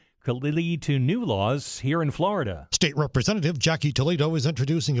country could lead to new laws here in Florida. State Representative Jackie Toledo is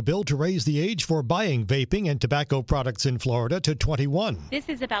introducing a bill to raise the age for buying vaping and tobacco products in Florida to 21. This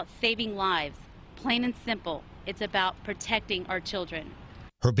is about saving lives, plain and simple. It's about protecting our children.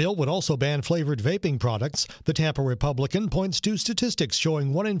 Her bill would also ban flavored vaping products. The Tampa Republican points to statistics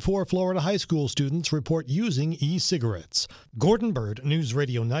showing 1 in 4 Florida high school students report using e-cigarettes. Gordon Bird, News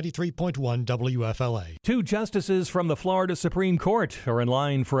Radio 93.1 WFLA. 2 justices from the Florida Supreme Court are in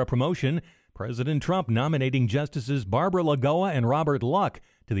line for a promotion. President Trump nominating Justices Barbara Lagoa and Robert Luck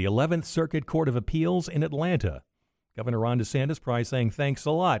to the 11th Circuit Court of Appeals in Atlanta. Governor Ron DeSantis probably saying, thanks a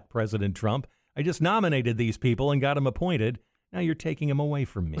lot, President Trump. I just nominated these people and got them appointed. Now you're taking him away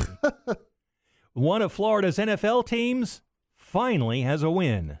from me. One of Florida's NFL teams finally has a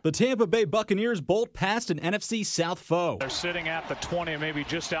win. The Tampa Bay Buccaneers bolt past an NFC South foe. They're sitting at the 20, maybe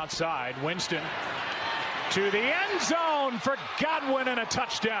just outside. Winston to the end zone for Godwin and a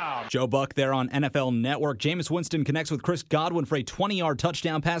touchdown. Joe Buck there on NFL Network. Jameis Winston connects with Chris Godwin for a 20-yard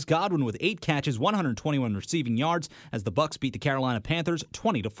touchdown pass. Godwin with 8 catches, 121 receiving yards as the Bucs beat the Carolina Panthers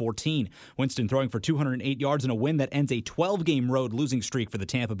 20-14. Winston throwing for 208 yards in a win that ends a 12-game road losing streak for the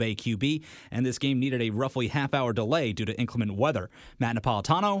Tampa Bay QB. And this game needed a roughly half-hour delay due to inclement weather. Matt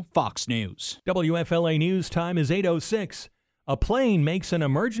Napolitano, Fox News. WFLA News time is 8:06. A plane makes an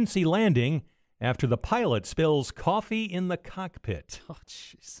emergency landing after the pilot spills coffee in the cockpit. Oh,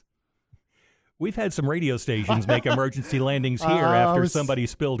 jeez. We've had some radio stations make emergency landings here after somebody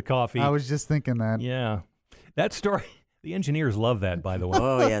spilled coffee. I was just thinking that. Yeah. That story, the engineers love that, by the way.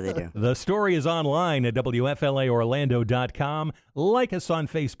 Oh, yeah, they do. The story is online at WFLAOrlando.com. Like us on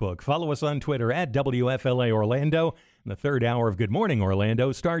Facebook. Follow us on Twitter at WFLA Orlando. And the third hour of Good Morning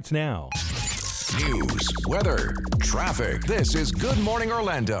Orlando starts now. News, weather, traffic. This is Good Morning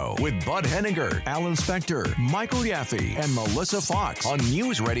Orlando with Bud Henninger, Alan Spector, Michael Yaffee, and Melissa Fox on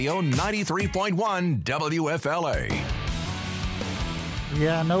News Radio 93.1 WFLA.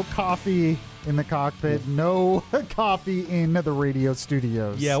 Yeah, no coffee in the cockpit, no coffee in the radio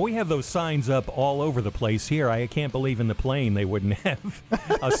studios. Yeah, we have those signs up all over the place here. I can't believe in the plane they wouldn't have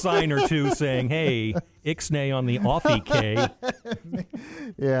a sign or two saying, hey, Ixnay on the offie K.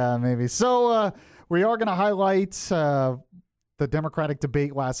 Yeah, maybe. So we are going to highlight the Democratic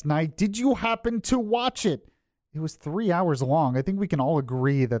debate last night. Did you happen to watch it? It was 3 hours long. I think we can all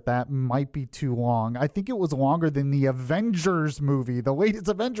agree that that might be too long. I think it was longer than the Avengers movie, the latest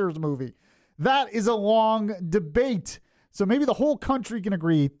Avengers movie. That is a long debate. So maybe the whole country can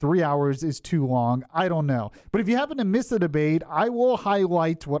agree 3 hours is too long. I don't know. But if you happen to miss the debate, I will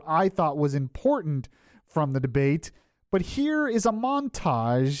highlight what I thought was important from the debate. But here is a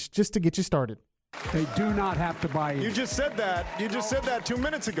montage just to get you started. They do not have to buy in. You just said that. You just said that 2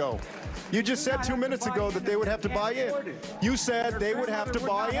 minutes ago. You just said 2 minutes ago that they would have to buy in. You said they would have to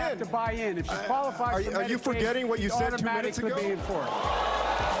buy in. Have to buy in. If she qualifies for Medicaid, are you forgetting what you said 2 minutes ago? Be in for it.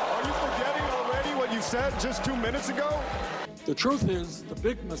 Are you forgetting already what you said just 2 minutes ago? The truth is, the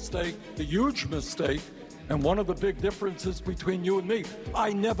big mistake, the huge mistake, and one of the big differences between you and me,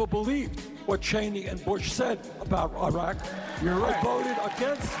 I never believed what Cheney and Bush said about Iraq. You're right. I voted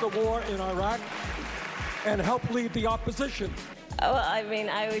against the war in Iraq and helped lead the opposition. Oh, I mean,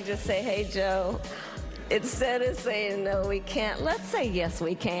 I would just say, hey, Joe, instead of saying no, we can't, let's say yes,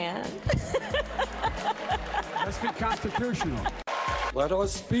 we can. Let's be constitutional. Let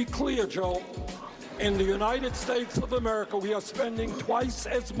us be clear, Joe. In the United States of America, we are spending twice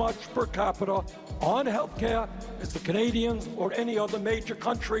as much per capita on health care as the Canadians or any other major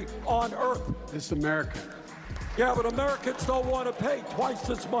country on earth. This is America. Yeah, but Americans don't want to pay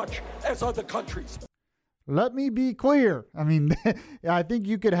twice as much as other countries. Let me be clear. I mean, I think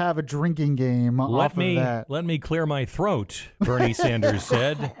you could have a drinking game off of that. Let me clear my throat, Bernie Sanders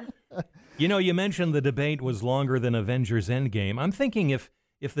said. You know, you mentioned the debate was longer than Avengers Endgame. I'm thinking if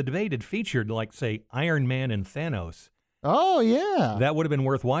the debate had featured, like, say, Iron Man and Thanos, Oh, yeah. That would have been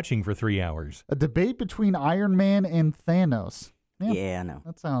worth watching for 3 hours. A debate between Iron Man and Thanos. Yeah, no.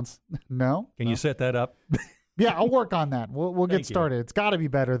 That sounds... No? Can you set that up? Yeah, I'll work on that. We'll get started. It's got to be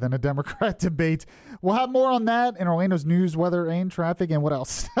better than a Democrat debate. We'll have more on that in Orlando's news, weather, and traffic, and what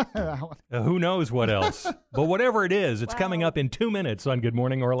else? Who knows what else? But whatever it is, it's coming up in 2 minutes on Good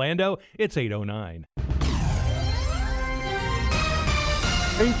Morning Orlando. It's 8:09.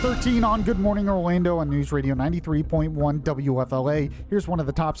 8:13 on Good Morning Orlando on News Radio 93.1 WFLA. Here's one of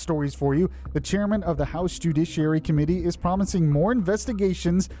the top stories for you. The chairman of the House Judiciary Committee is promising more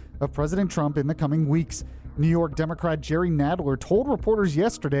investigations of President Trump in the coming weeks. New York Democrat Jerry Nadler told reporters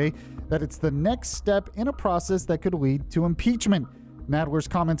yesterday that it's the next step in a process that could lead to impeachment. Nadler's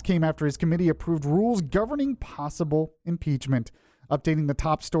comments came after his committee approved rules governing possible impeachment. Updating the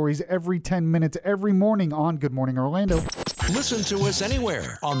top stories every 10 minutes every morning on Good Morning Orlando. Listen to us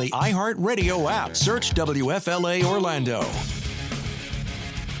anywhere on the iHeartRadio app. Search WFLA Orlando.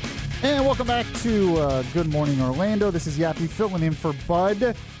 And welcome back to Good Morning Orlando. This is Yaffee filling in for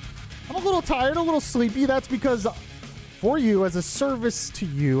Bud. I'm a little tired, a little sleepy. That's because for you, as a service to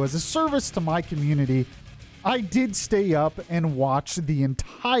you, as a service to my community, I did stay up and watch the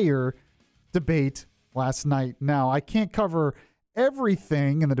entire debate last night. Now, I can't cover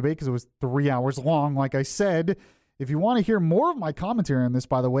everything in the debate because it was 3 hours long, like I said. If you want to hear more of my commentary on this,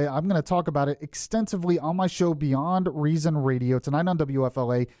 by the way, I'm going to talk about it extensively on my show Beyond Reason Radio tonight on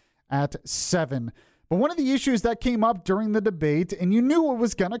WFLA at 7. But one of the issues that came up during the debate, and you knew it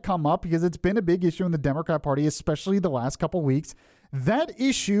was going to come up because it's been a big issue in the Democrat Party, especially the last couple weeks, that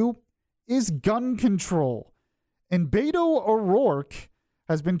issue is gun control. And Beto O'Rourke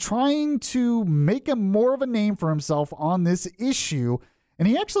has been trying to make more of a name for himself on this issue. And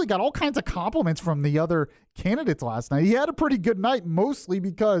he actually got all kinds of compliments from the other candidates last night. He had a pretty good night, mostly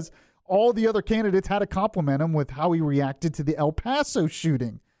because all the other candidates had to compliment him with how he reacted to the El Paso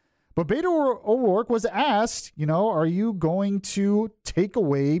shooting. But Beto O'Rourke was asked, are you going to take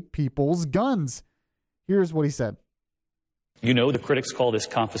away people's guns? Here's what he said. The critics call this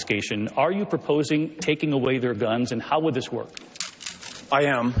confiscation. Are you proposing taking away their guns, and how would this work? I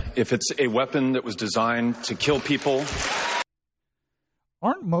am, if it's a weapon that was designed to kill people.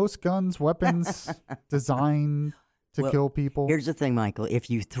 Aren't most guns weapons designed to kill people? Here's the thing, Michael. If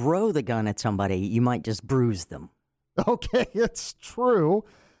you throw the gun at somebody, you might just bruise them. Okay, it's true.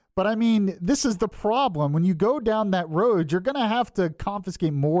 But I mean, this is the problem. When you go down that road, you're going to have to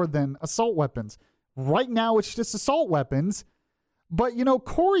confiscate more than assault weapons. Right now, it's just assault weapons. But,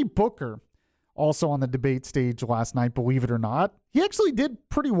 Cory Booker, also on the debate stage last night, believe it or not, he actually did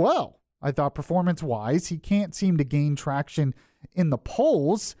pretty well, I thought, performance-wise. He can't seem to gain traction in the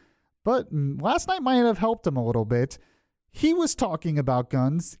polls, but last night might have helped him a little bit. He was talking about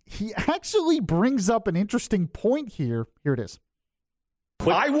guns. He actually brings up an interesting point here. Here it is.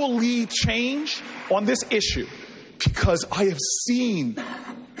 I will lead change on this issue because I have seen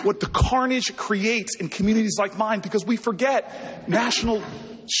what the carnage creates in communities like mine, because we forget national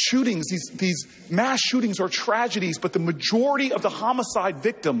shootings, these mass shootings are tragedies, but the majority of the homicide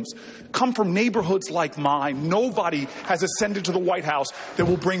victims come from neighborhoods like mine. Nobody has ascended to the White House that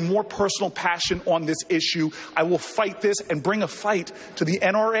will bring more personal passion on this issue. I will fight this and bring a fight to the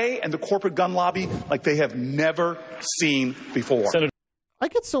NRA and the corporate gun lobby like they have never seen before. I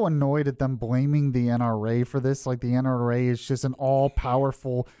get so annoyed at them blaming the NRA for this. Like, the NRA is just an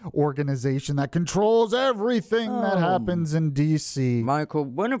all-powerful organization that controls everything that happens in D.C. Michael,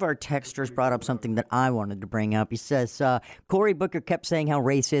 one of our texters brought up something that I wanted to bring up. He says, Cory Booker kept saying how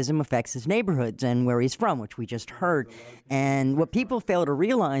racism affects his neighborhoods and where he's from, which we just heard. And what people fail to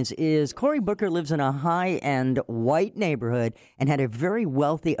realize is Cory Booker lives in a high-end white neighborhood and had a very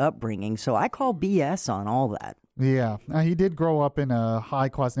wealthy upbringing. So I call BS on all that. Yeah, he did grow up in a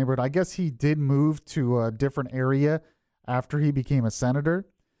high-class neighborhood. I guess he did move to a different area after he became a senator.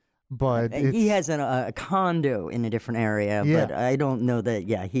 But he has a condo in a different area, but I don't know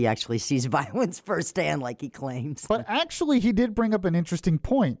that, he actually sees violence firsthand like he claims. But actually, he did bring up an interesting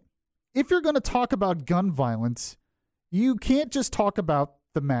point. If you're going to talk about gun violence, you can't just talk about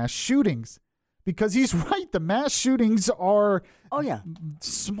the mass shootings. Because he's right, the mass shootings are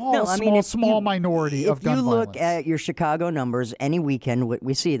small minority of gun violence. If you look at your Chicago numbers, any weekend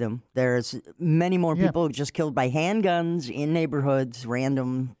we see them. There's many more people just killed by handguns in neighborhoods,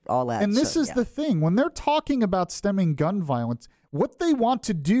 random, all that. And this is the thing. When they're talking about stemming gun violence, what they want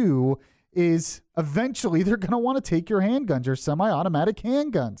to do is eventually they're going to want to take your handguns, your semi-automatic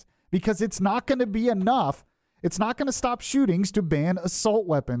handguns, because it's not going to be enough. It's not going to stop shootings to ban assault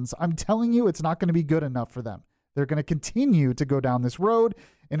weapons. I'm telling you, it's not going to be good enough for them. they're going to continue to go down this road.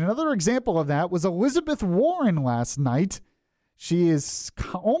 And another example of that was Elizabeth Warren last night. She is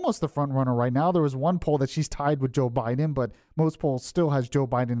almost the front runner right now. There was one poll that she's tied with Joe Biden, but most polls still has Joe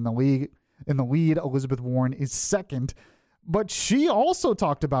Biden in the lead. Elizabeth Warren is second. But she also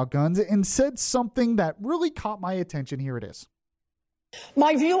talked about guns and said something that really caught my attention. Here it is.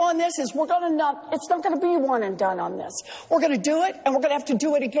 My view on this is it's not going to be one and done on this. We're going to do it, and we're going to have to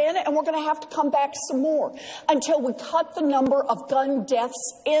do it again, and we're going to have to come back some more until we cut the number of gun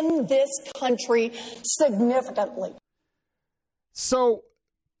deaths in this country significantly. So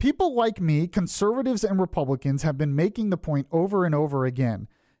people like me, conservatives and Republicans, have been making the point over and over again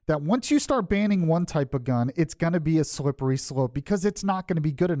that once you start banning one type of gun, it's going to be a slippery slope because it's not going to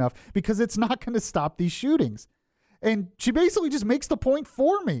be good enough, because it's not going to stop these shootings. And she basically just makes the point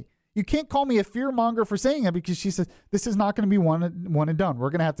for me. You can't call me a fear monger for saying that, because she says this is not going to be one and done. We're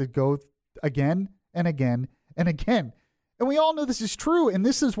going to have to go again and again and again. And we all know this is true. And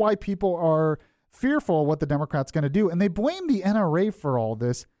this is why people are fearful of what the Democrats going to do. And they blame the NRA for all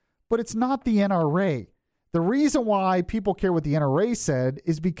this, but it's not the NRA. The reason why people care what the NRA said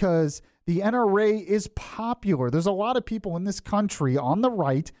is because the NRA is popular. There's a lot of people in this country on the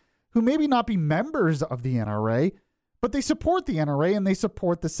right who maybe not be members of the NRA, but they support the NRA and they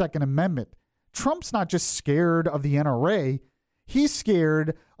support the Second Amendment. Trump's not just scared of the NRA. He's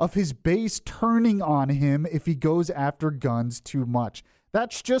scared of his base turning on him if he goes after guns too much.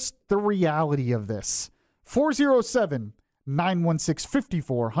 That's just the reality of this.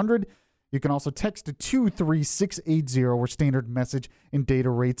 407-916-5400. You can also text to 23680 where standard message and data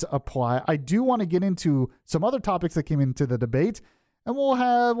rates apply. I do want to get into some other topics that came into the debate. And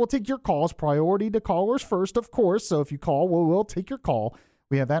we'll take your calls. Priority to callers first, of course. So if you call, we'll take your call.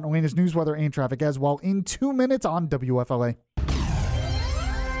 We have that in latest news, weather, and traffic as well in 2 minutes on WFLA.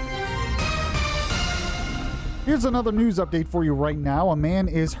 Here's another news update for you right now. A man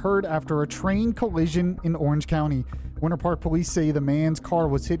is hurt after a train collision in Orange County. Winter Park police say the man's car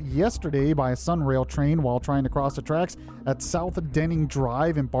was hit yesterday by a Sunrail train while trying to cross the tracks at South Denning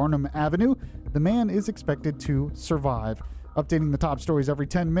Drive and Barnum Avenue. The man is expected to survive. Updating the top stories every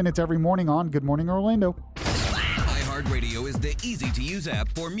 10 minutes every morning on Good Morning Orlando. iHeartRadio is the easy-to-use app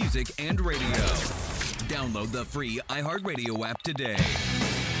for music and radio. Download the free iHeartRadio app today.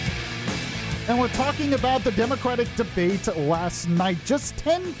 And we're talking about the Democratic debate last night. Just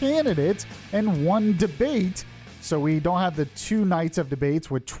 10 candidates and one debate. So we don't have the 2 nights of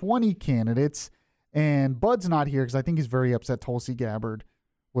debates with 20 candidates. And Bud's not here because I think he's very upset Tulsi Gabbard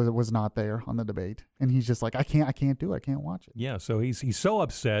was not there on the debate, and he's just like, I can't do it. I can't watch it. Yeah, so he's so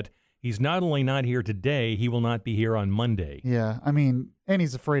upset. He's not only not here today, he will not be here on Monday. Yeah, I mean, and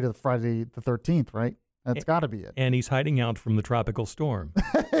he's afraid of Friday the 13th, right? That's got to be it. And he's hiding out from the tropical storm.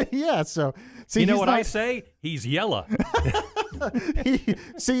 Yeah, so see, you know what I say? He's yellow.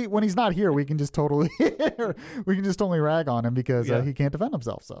 See, when he's not here, we can just totally rag on him because he can't defend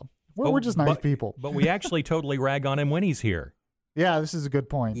himself. So we're just nice people. But we actually totally rag on him when he's here. Yeah, this is a good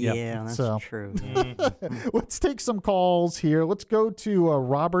point. Yeah, that's true. Let's take some calls here. Let's go to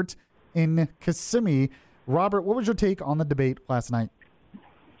Robert in Kissimmee. Robert, what was your take on the debate last night?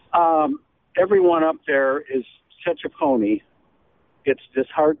 Everyone up there is such a phony. It's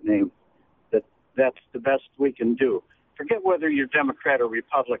disheartening that that's the best we can do. Forget whether you're Democrat or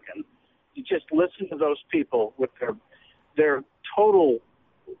Republican. You just listen to those people with their total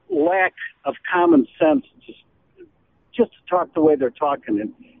lack of common sense, just to talk the way they're talking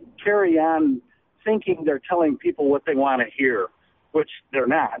and carry on thinking they're telling people what they want to hear, which they're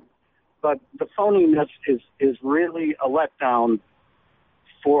not. But the phoniness is really a letdown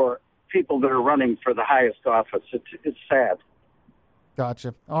for people that are running for the highest office. It's sad.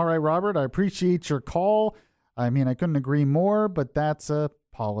 Gotcha. All right, Robert, I appreciate your call. I mean, I couldn't agree more, but that's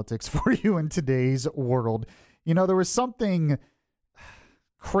politics for you in today's world. You know, there was something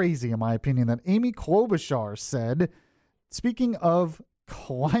crazy, in my opinion, that Amy Klobuchar said. Speaking of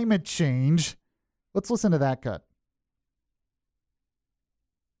climate change, let's listen to that cut.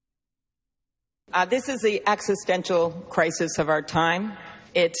 This is the existential crisis of our time.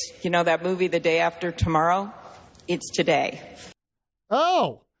 It's, that movie, The Day After Tomorrow. It's today.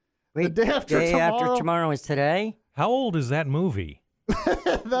 Oh, wait, The Day After Tomorrow is today? How old is that movie?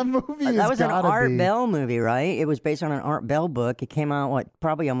 That movie That was an Art Bell movie, right? It was based on an Art Bell book. It came out,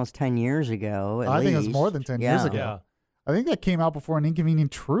 probably almost 10 years ago. I think it was more than 10 years ago. Yeah. I think that came out before An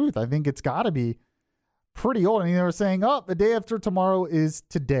Inconvenient Truth. I think it's got to be pretty old. I mean, they were saying, The Day After Tomorrow is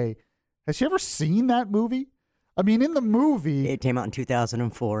today. Has she ever seen that movie? I mean, in the movie... It came out in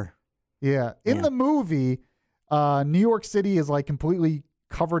 2004. Yeah. In the movie, New York City is completely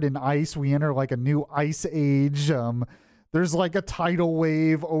covered in ice. We enter like a new ice age. There's like a tidal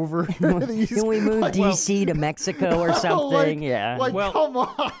wave over these. Can we move DC to Mexico or something? Come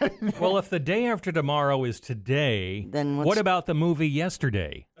on. Well, if the day after tomorrow is today, then what about the movie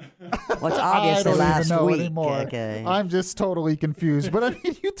yesterday? What's obviously last even know week. Anymore. Okay. I'm just totally confused. But I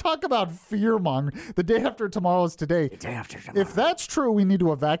mean, you talk about fear-mongering. The day after tomorrow is today. The day after tomorrow. If that's true, we need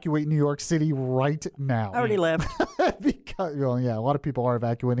to evacuate New York City right now. I already left. Because, well, yeah, a lot of people are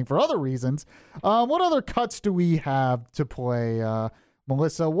evacuating for other reasons. What other cuts do we have to play?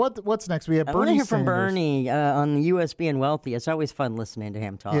 Melissa, what's next? We have I Bernie want to hear from Sanders. Bernie on the U.S. being wealthy. It's always fun listening to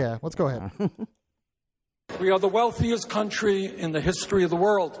him talk. Yeah, let's go ahead. We are the wealthiest country in the history of the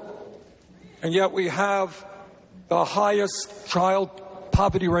world, and yet we have the highest child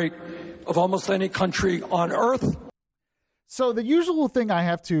poverty rate of almost any country on earth. So the usual thing I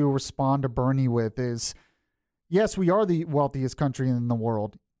have to respond to Bernie with is, yes, we are the wealthiest country in the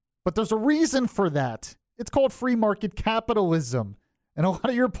world, but there's a reason for that. It's called free market capitalism, and a lot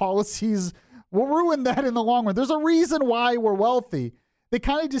of your policies will ruin that in the long run. There's a reason why we're wealthy. They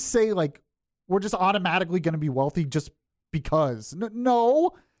kind of just say, like, we're just automatically going to be wealthy just because.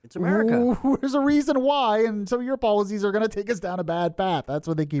 No. It's America. There's a reason why, and some of your policies are going to take us down a bad path. That's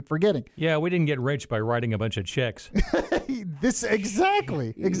what they keep forgetting. Yeah, we didn't get rich by writing a bunch of checks.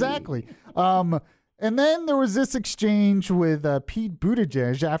 Exactly. And then there was this exchange with Pete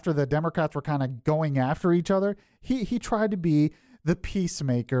Buttigieg after the Democrats were kind of going after each other. He tried to be the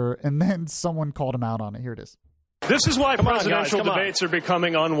peacemaker, and then someone called him out on it. Here it is. This is why presidential debates are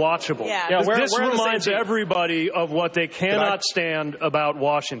becoming unwatchable. This reminds everybody of what they cannot stand about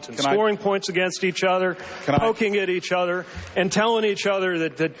Washington. Scoring points against each other, poking at each other, and telling each other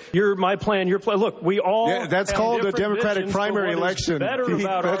that you're my plan, your plan. Look, we all that's have called a different Democratic visions primary for what is election. better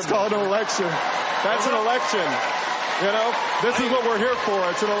about That's our called an election. That's an election. You know, this is what we're here for.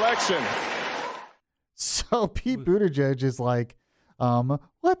 It's an election. So Pete Buttigieg is like,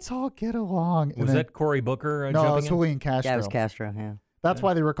 let's all get along. Was that Cory Booker? No, it was jumping in? Julian Castro. Yeah, it was Castro, yeah. That's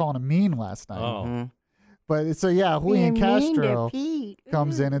why they were calling him mean last night. Oh. Mm-hmm. But so, yeah, Julian Castro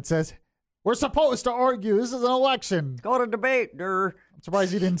comes in and says, we're supposed to argue. This is an election. Go to debate, I'm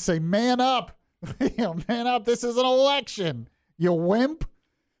surprised he didn't say, man up. Man up. This is an election. You wimp.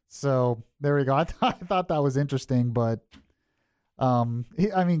 So there we go. I thought that was interesting, but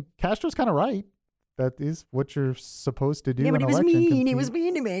Castro's kind of right. That is what you're supposed to do. Yeah, but in he was election mean. campaign. He was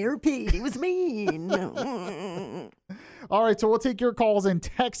mean to Mayor Pete. He was mean. All right, so we'll take your calls and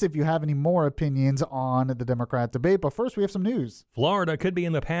texts if you have any more opinions on the Democrat debate. But first, we have some news. Florida could be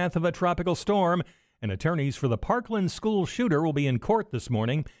in the path of a tropical storm, and attorneys for the Parkland school shooter will be in court this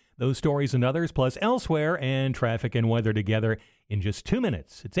morning. Those stories and others, plus elsewhere, and traffic and weather together in just 2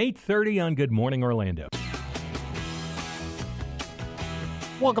 minutes. It's 8:30 on Good Morning Orlando.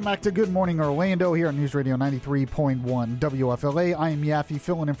 Welcome back to Good Morning Orlando here on News Radio 93.1 WFLA. I am Yaffee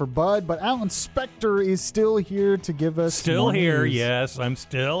filling in for Bud, but Alan Spector is still here to give us Still more here, news. Yes, I'm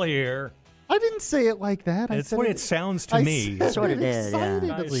still here. I didn't say it like that. That's what it sounds to me. That's what it is, yeah.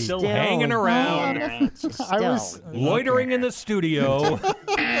 I'm still hanging around. I was loitering in the studio.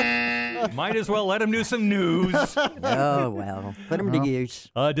 Might as well let him do some news. Oh, well. Put him to use.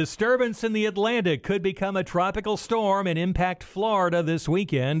 A disturbance in the Atlantic could become a tropical storm and impact Florida this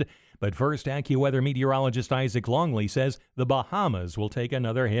weekend. But first, AccuWeather meteorologist Isaac Longley says the Bahamas will take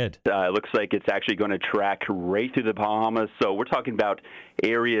another hit. It looks like it's actually going to track right through the Bahamas. So we're talking about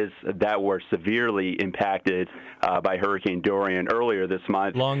areas that were severely impacted by Hurricane Dorian earlier this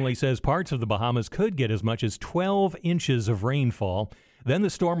month. Longley says parts of the Bahamas could get as much as 12 inches of rainfall. Then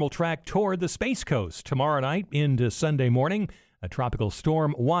the storm will track toward the Space Coast tomorrow night into Sunday morning. A tropical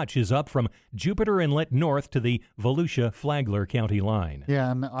storm watch is up from Jupiter Inlet north to the Volusia-Flagler County line.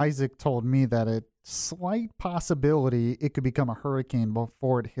 Yeah, and Isaac told me that a slight possibility it could become a hurricane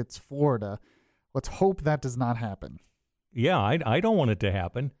before it hits Florida. Let's hope that does not happen. Yeah, I don't want it to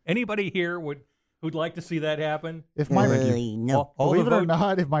happen. Anybody here who'd like to see that happen? If my no. Believe it or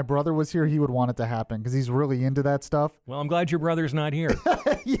not, if my brother was here, he would want it to happen because he's really into that stuff. Well, I'm glad your brother's not here.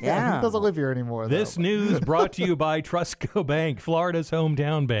 Yeah, he doesn't live here anymore. This news brought to you by Trustco Bank, Florida's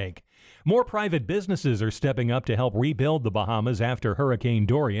hometown bank. More private businesses are stepping up to help rebuild the Bahamas after Hurricane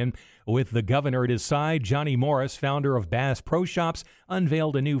Dorian. With the governor at his side, Johnny Morris, founder of Bass Pro Shops,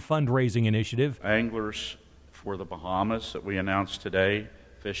 unveiled a new fundraising initiative. Anglers for the Bahamas that we announced today,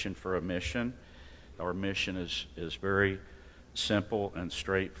 Fishing for a Mission. Our mission is very simple and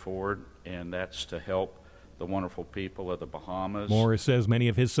straightforward, and that's to help the wonderful people of the Bahamas. Morris says many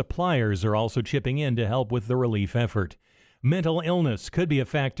of his suppliers are also chipping in to help with the relief effort. Mental illness could be a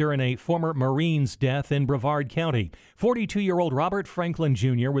factor in a former Marine's death in Brevard County. 42-year-old Robert Franklin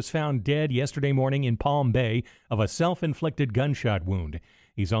Jr. was found dead yesterday morning in Palm Bay of a self-inflicted gunshot wound.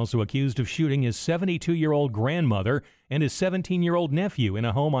 He's also accused of shooting his 72-year-old grandmother and his 17-year-old nephew in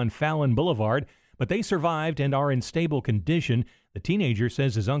a home on Fallon Boulevard, but they survived and are in stable condition. The teenager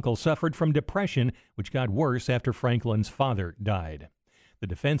says his uncle suffered from depression, which got worse after Franklin's father died. The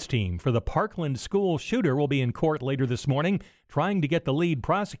defense team for the Parkland school shooter will be in court later this morning, trying to get the lead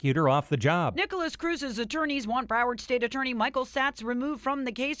prosecutor off the job. Nicholas Cruz's attorneys want Broward State Attorney Michael Satz removed from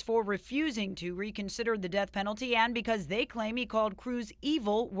the case for refusing to reconsider the death penalty and because they claim he called Cruz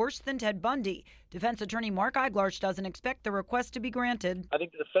evil, worse than Ted Bundy. Defense attorney Mark Eiglarch doesn't expect the request to be granted. I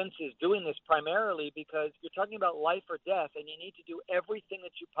think the defense is doing this primarily because you're talking about life or death, and you need to do everything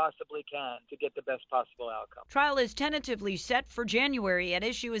that you possibly can to get the best possible outcome. Trial is tentatively set for January. At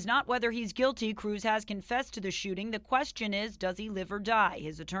issue is not whether he's guilty. Cruz has confessed to the shooting. The question is, does he live or die?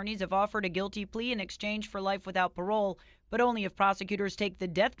 His attorneys have offered a guilty plea in exchange for life without parole, but only if prosecutors take the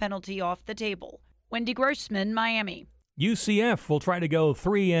death penalty off the table. Wendy Grossman, Miami. UCF will try to go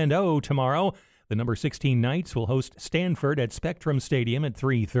 3-0 tomorrow. The number 16 Knights will host Stanford at Spectrum Stadium at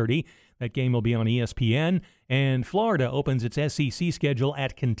 3:30. That game will be on ESPN. And Florida opens its SEC schedule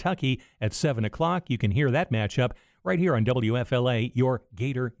at Kentucky at 7 o'clock. You can hear that matchup right here on WFLA, your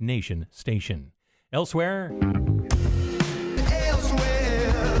Gator Nation station. Elsewhere.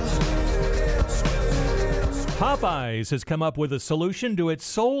 Popeyes has come up with a solution to its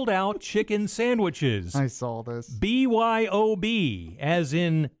sold-out chicken sandwiches. I saw this. BYOB, as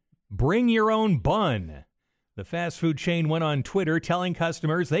in bring your own bun. The fast food chain went on Twitter telling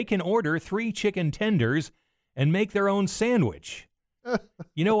customers they can order 3 chicken tenders and make their own sandwich.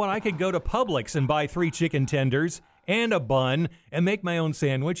 You know what? I could go to Publix and buy 3 chicken tenders and a bun and make my own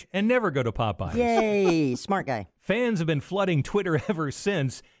sandwich and never go to Popeyes. Yay, smart guy. Fans have been flooding Twitter ever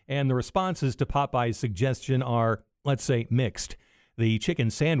since, and the responses to Popeye's suggestion are, let's say, mixed. The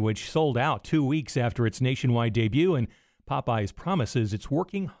chicken sandwich sold out 2 weeks after its nationwide debut, and Popeyes promises it's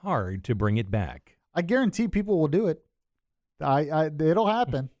working hard to bring it back. I guarantee people will do it. It'll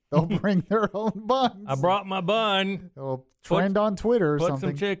happen. They'll bring their own buns. I brought my bun. They'll trend on Twitter or put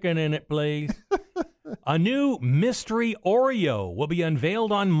something. Put some chicken in it, please. A new mystery Oreo will be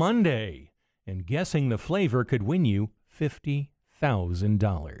unveiled on Monday, and guessing the flavor could win you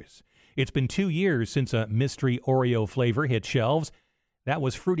 $50,000. It's been 2 years since a mystery Oreo flavor hit shelves. That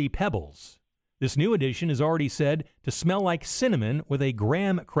was Fruity Pebbles. This new edition is already said to smell like cinnamon with a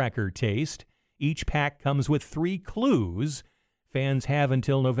graham cracker taste. Each pack comes with 3 clues. Fans have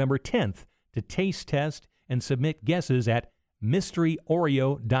until November 10th to taste test and submit guesses at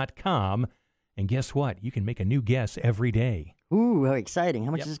mysteryoreo.com. And guess what? You can make a new guess every day. Ooh, how exciting.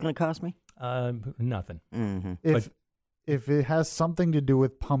 How much is this going to cost me? Nothing. Mm-hmm. If it has something to do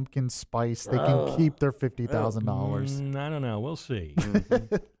with pumpkin spice, they can keep their $50,000. I don't know. We'll see.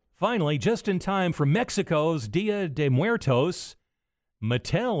 Mm-hmm. Finally, just in time for Mexico's Dia de Muertos,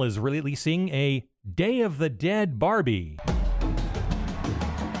 Mattel is releasing a Day of the Dead Barbie.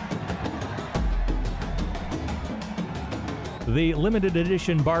 The limited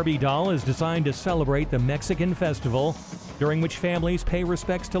edition Barbie doll is designed to celebrate the Mexican festival, during which families pay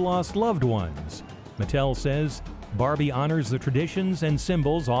respects to lost loved ones. Mattel says Barbie honors the traditions and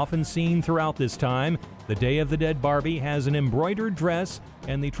symbols often seen throughout this time. The Day of the Dead Barbie has an embroidered dress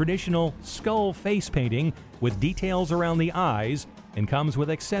and the traditional skull face painting with details around the eyes, and comes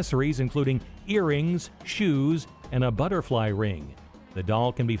with accessories including earrings, shoes, and a butterfly ring. The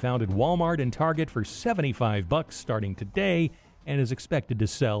doll can be found at Walmart and Target for $75 starting today and is expected to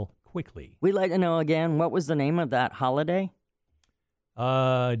sell quickly. We'd like to know again, what was the name of that holiday?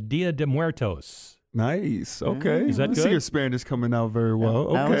 Dia de Muertos. Nice. Okay. Is that I good? see your Spanish coming out very well.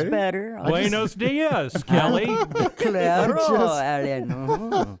 Okay. That was better. Buenos dias, Kelly.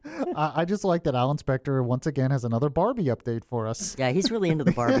 I just like that Alan Spector once again has another Barbie update for us. Yeah, he's really into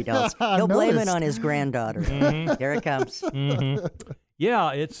the Barbie dolls. He'll blame it on his granddaughter. Mm-hmm. Here it comes. Mm-hmm.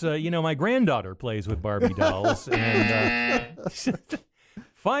 Yeah, it's, my granddaughter plays with Barbie dolls. And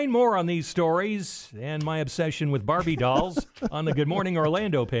find more on these stories and my obsession with Barbie dolls on the Good Morning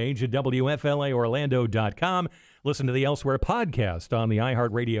Orlando page at WFLAOrlando.com. Listen to the Elsewhere podcast on the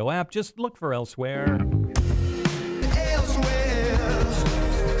iHeartRadio app. Just look for Elsewhere.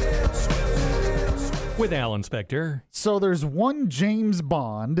 With Alan Spector. So there's one James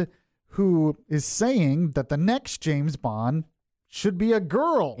Bond who is saying that the next James Bond should be a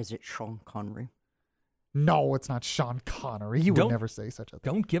girl. Is it Sean Connery? No, it's not Sean Connery. He would never say such a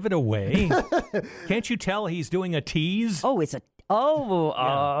thing. Don't give it away. Can't you tell he's doing a tease? Oh, it's a...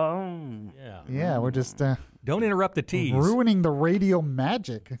 Yeah, Yeah, we're just... Don't interrupt the tease. Ruining the radio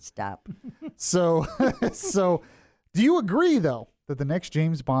magic. Stop. So, do you agree, though, that the next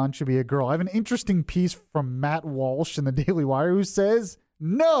James Bond should be a girl? I have an interesting piece from Matt Walsh in the Daily Wire who says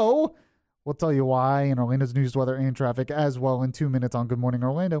no. We'll tell you why in Orlando's news, weather, and traffic as well in 2 minutes on Good Morning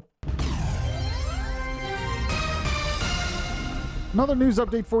Orlando. Another news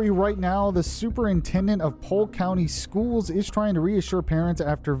update for you right now. The superintendent of Polk County Schools is trying to reassure parents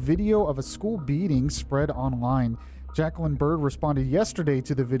after video of a school beating spread online. Jacqueline Bird responded yesterday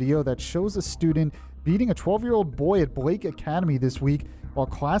to the video that shows a student beating a 12-year-old boy at Blake Academy this week while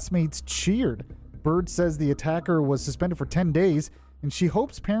classmates cheered. Bird says the attacker was suspended for 10 days, and she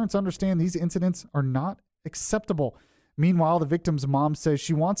hopes parents understand these incidents are not acceptable. Meanwhile, the victim's mom says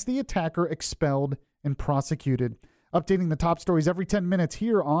she wants the attacker expelled and prosecuted. Updating the top stories every 10 minutes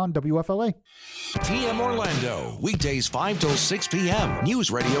here on WFLA. TM Orlando, weekdays 5 till 6 p.m.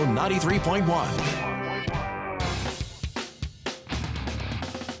 News Radio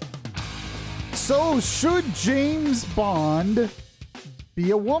 93.1. So, should James Bond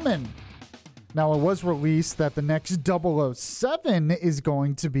be a woman? Now, it was released that the next 007 is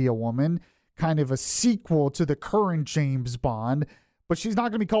going to be a woman, kind of a sequel to the current James Bond. But she's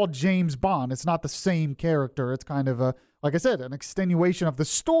not going to be called James Bond. It's not the same character. It's kind of like I said, an extenuation of the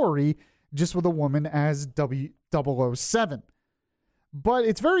story, just with a woman as 007. But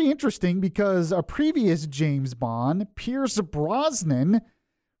it's very interesting because a previous James Bond, Pierce Brosnan,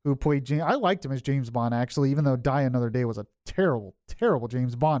 who played James, I liked him as James Bond, actually, even though Die Another Day was a terrible, terrible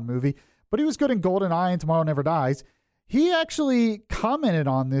James Bond movie. But he was good in GoldenEye and Tomorrow Never Dies. He actually commented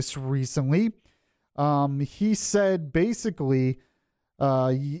on this recently. He said basically...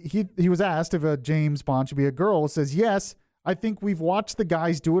 He was asked if a James Bond should be a girl. He says, yes, I think we've watched the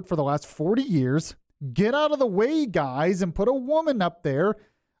guys do it for the last 40 years. Get out of the way, guys, and put a woman up there.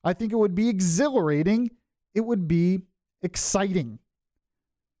 I think it would be exhilarating. It would be exciting.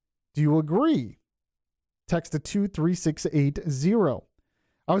 Do you agree? Text to 23680.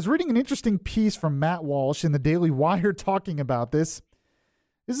 I was reading an interesting piece from Matt Walsh in the Daily Wire talking about this.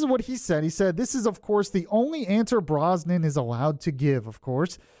 This is what he said. He said, this is, of course, the only answer Brosnan is allowed to give, of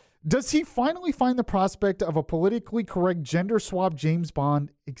course. Does he finally find the prospect of a politically correct gender-swap James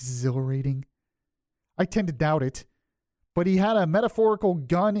Bond exhilarating? I tend to doubt it. But he had a metaphorical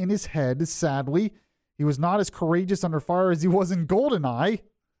gun in his head, sadly. He was not as courageous under fire as he was in GoldenEye. I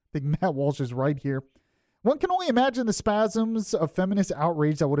think Matt Walsh is right here. One can only imagine the spasms of feminist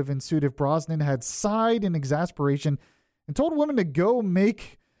outrage that would have ensued if Brosnan had sighed in exasperation and told women to go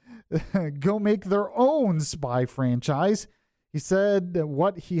make their own spy franchise. He said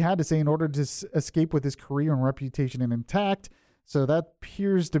what he had to say in order to escape with his career and reputation intact. So that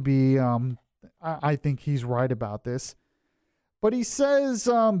appears to be, I think he's right about this. But he says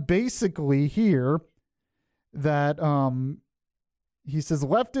basically here that he says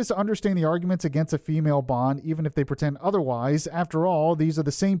leftists understand the arguments against a female Bond, even if they pretend otherwise. After all, these are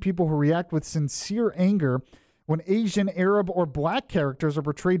the same people who react with sincere anger when Asian, Arab, or black characters are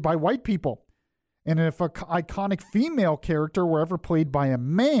portrayed by white people. And if an iconic female character were ever played by a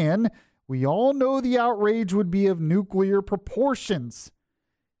man, we all know the outrage would be of nuclear proportions.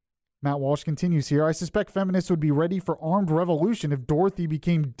 Matt Walsh continues here, I suspect feminists would be ready for armed revolution if Dorothy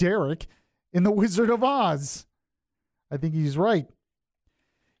became Derek in The Wizard of Oz. I think he's right.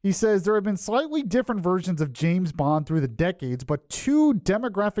 He says there have been slightly different versions of James Bond through the decades, but two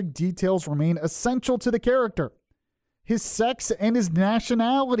demographic details remain essential to the character: his sex and his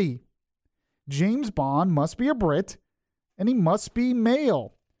nationality. James Bond must be a Brit, and he must be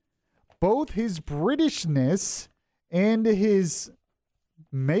male. Both his Britishness and his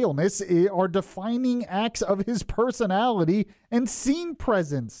maleness are defining acts of his personality and scene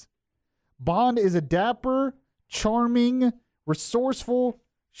presence. Bond is a dapper, charming, resourceful,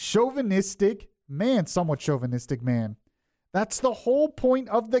 chauvinistic man, somewhat chauvinistic man. That's the whole point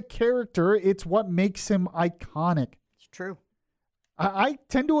of the character. It's what makes him iconic. It's true. I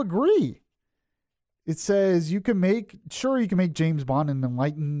tend to agree. It says you can make James Bond an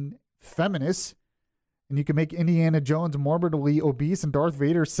enlightened feminist, and you can make Indiana Jones morbidly obese and Darth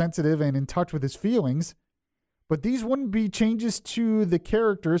Vader sensitive and in touch with his feelings. But these wouldn't be changes to the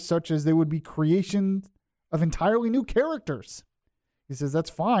characters, such as they would be creation of entirely new characters. He says, that's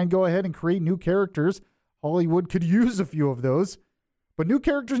fine. Go ahead and create new characters. Hollywood could use a few of those. But new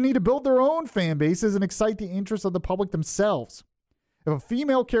characters need to build their own fan bases and excite the interest of the public themselves. If a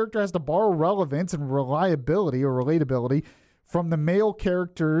female character has to borrow relevance and reliability or relatability from the male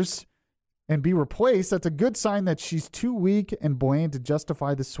characters and be replaced, that's a good sign that she's too weak and bland to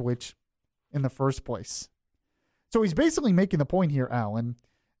justify the switch in the first place. So he's basically making the point here, Alan,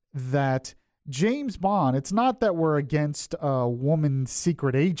 that James Bond, it's not that we're against a woman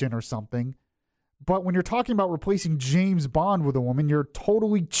secret agent or something, but when you're talking about replacing James Bond with a woman, you're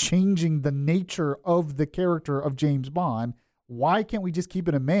totally changing the nature of the character of James Bond. Why can't we just keep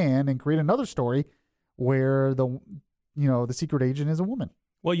it a man and create another story where the secret agent is a woman?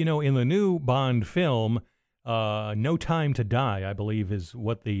 Well, in the new Bond film, No Time to Die, I believe, is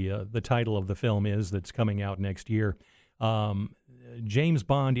what the title of the film is that's coming out next year. James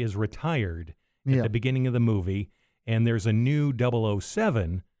Bond is retired at the beginning of the movie, and there's a new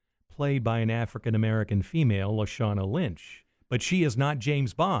 007 played by an African-American female, Lashana Lynch. But she is not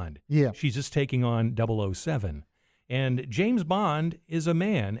James Bond. Yeah. She's just taking on 007. And James Bond is a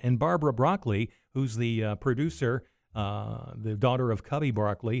man, and Barbara Broccoli, who's the producer, the daughter of Cubby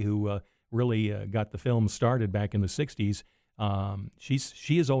Broccoli, who really got the film started back in the 60s,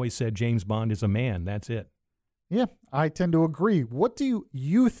 she has always said James Bond is a man. That's it. Yeah, I tend to agree. What do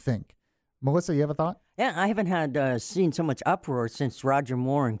you think? Melissa, you have a thought? Yeah, I haven't had seen so much uproar since Roger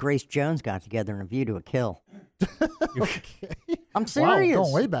Moore and Grace Jones got together in A View to a Kill. Okay. I'm serious. Wow,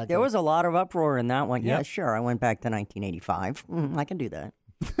 going way back there then. was a lot of uproar in that one. Yep. Yeah, sure. I went back to 1985. I can do that.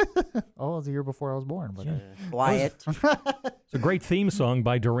 Oh, it was a year before I was born. But Quiet. It's a great theme song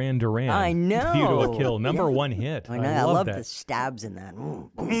by Duran Duran. I know. View to a Kill, number one hit. I know. I love that. the stabs in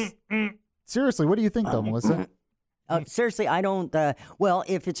that. Seriously, what do you think, though, Melissa? Seriously, I don't. Well,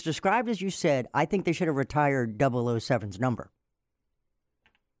 if it's described as you said, I think they should have retired 007's number.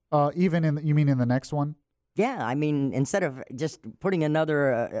 Even you mean in the next one? Yeah, I mean, instead of just putting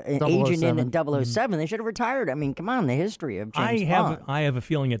another agent in 007, they should have retired. I mean, come on, the history of James Bond. I have a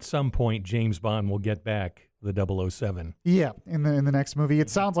feeling at some point James Bond will get back the 007. Yeah, in the next movie. It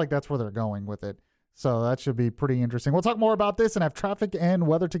sounds like that's where they're going with it. So that should be pretty interesting. We'll talk more about this and have traffic and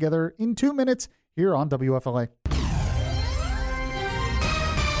weather together in 2 minutes here on WFLA.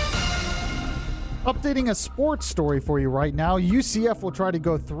 Updating a sports story for you right now. UCF will try to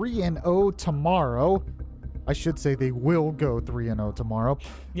go 3-0 tomorrow. I should say they will go 3-0 tomorrow.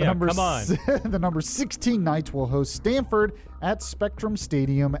 Yeah, come on. The number 16 Knights will host Stanford at Spectrum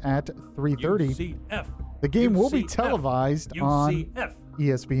Stadium at 3:30. UCF. The game will be televised on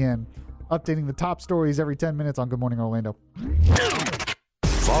ESPN. Updating the top stories every 10 minutes on Good Morning Orlando.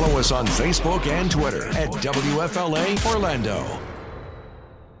 Follow us on Facebook and Twitter at WFLA Orlando.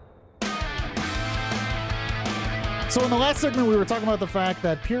 So in the last segment, we were talking about the fact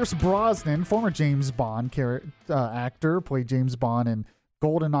that Pierce Brosnan, former James Bond actor, played James Bond in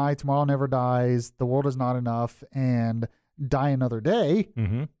GoldenEye, Tomorrow Never Dies, The World Is Not Enough, and Die Another Day.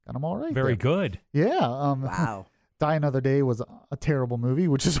 Mm-hmm. Got them all right. Very there. good. Yeah. Wow. Die Another Day was a terrible movie,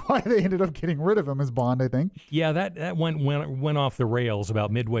 which is why they ended up getting rid of him as Bond, I think. Yeah, that went off the rails about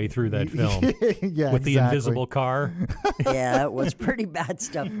midway through that film. Yeah, with the invisible car. Yeah, that was pretty bad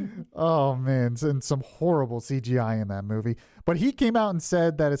stuff. Oh, man. And some horrible CGI in that movie. But he came out and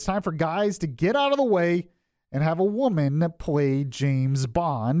said that it's time for guys to get out of the way and have a woman play James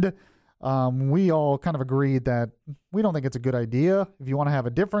Bond. We all kind of agreed that we don't think it's a good idea. If you want to have a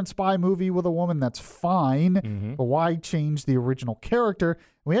different spy movie with a woman, that's fine. Mm-hmm. But why change the original character?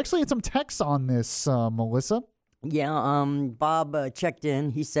 We actually had some texts on this, Melissa. Yeah, Bob checked in.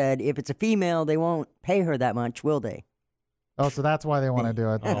 He said if it's a female, they won't pay her that much, will they? Oh, so that's why they want to do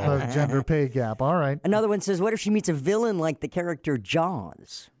it. The gender pay gap. All right. Another one says, what if she meets a villain like the character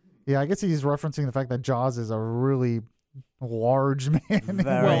Jaws? Yeah, I guess he's referencing the fact that Jaws is a really large man.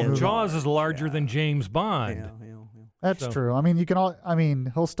 Well, Jaws is larger than James Bond. Yeah. That's true. I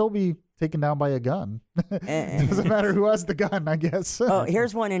mean, he'll still be taken down by a gun. It doesn't matter who has the gun, I guess. Oh,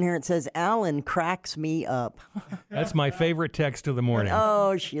 here's one in here. It says, Alan cracks me up. That's my favorite text of the morning.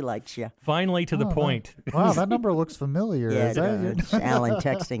 Oh, she likes you. Finally to the point. Wow, that number looks familiar. Yeah, Is that it's Alan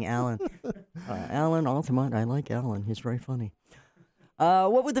texting Alan. Alan Altamont, I like Alan. He's very funny.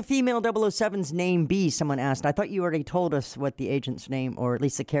 What would the female 007's name be? Someone asked. I thought you already told us what the agent's name, or at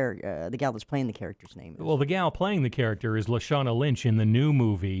least the gal that's playing the character's name is. Well, the gal playing the character is Lashana Lynch in the new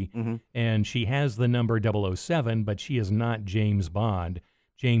movie, and she has the number 007, but she is not James Bond.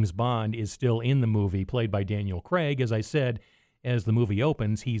 James Bond is still in the movie, played by Daniel Craig. As I said, as the movie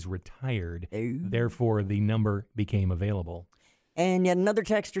opens, he's retired. Therefore, the number became available. And yet another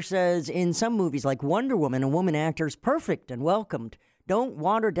texter says, in some movies like Wonder Woman, a woman actor is perfect and welcomed. Don't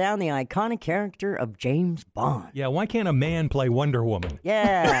water down the iconic character of James Bond. Yeah, why can't a man play Wonder Woman?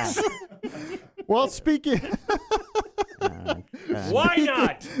 Yeah. Well, speaking... Why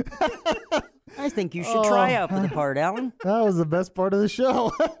not? I think you should try out for the part, Alan. That was the best part of the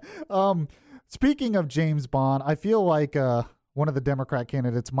show. Speaking of James Bond, I feel like one of the Democrat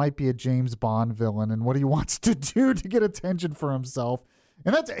candidates might be a James Bond villain, and what he wants to do to get attention for himself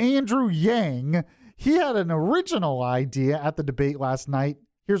And that's Andrew Yang. He had an original idea at the debate last night.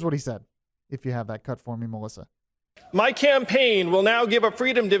 Here's what he said. If you have that cut for me, Melissa. My campaign will now give a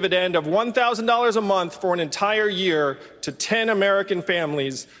freedom dividend of $1,000 a month for an entire year to 10 American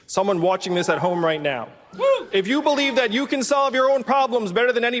families, someone watching this at home right now. If you believe that you can solve your own problems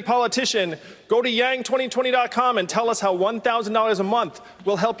better than any politician, go to yang2020.com and tell us how $1,000 a month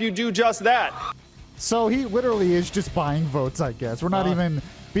will help you do just that. So he literally is just buying votes, I guess. We're not even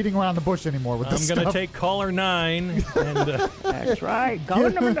beating around the bush anymore with this stuff. I'm going to take caller 9. And, That's right. Caller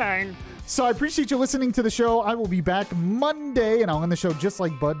number 9. So I appreciate you listening to the show. I will be back Monday, and I'll end the show just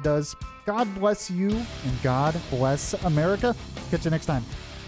like Bud does. God bless you, and God bless America. Catch you next time.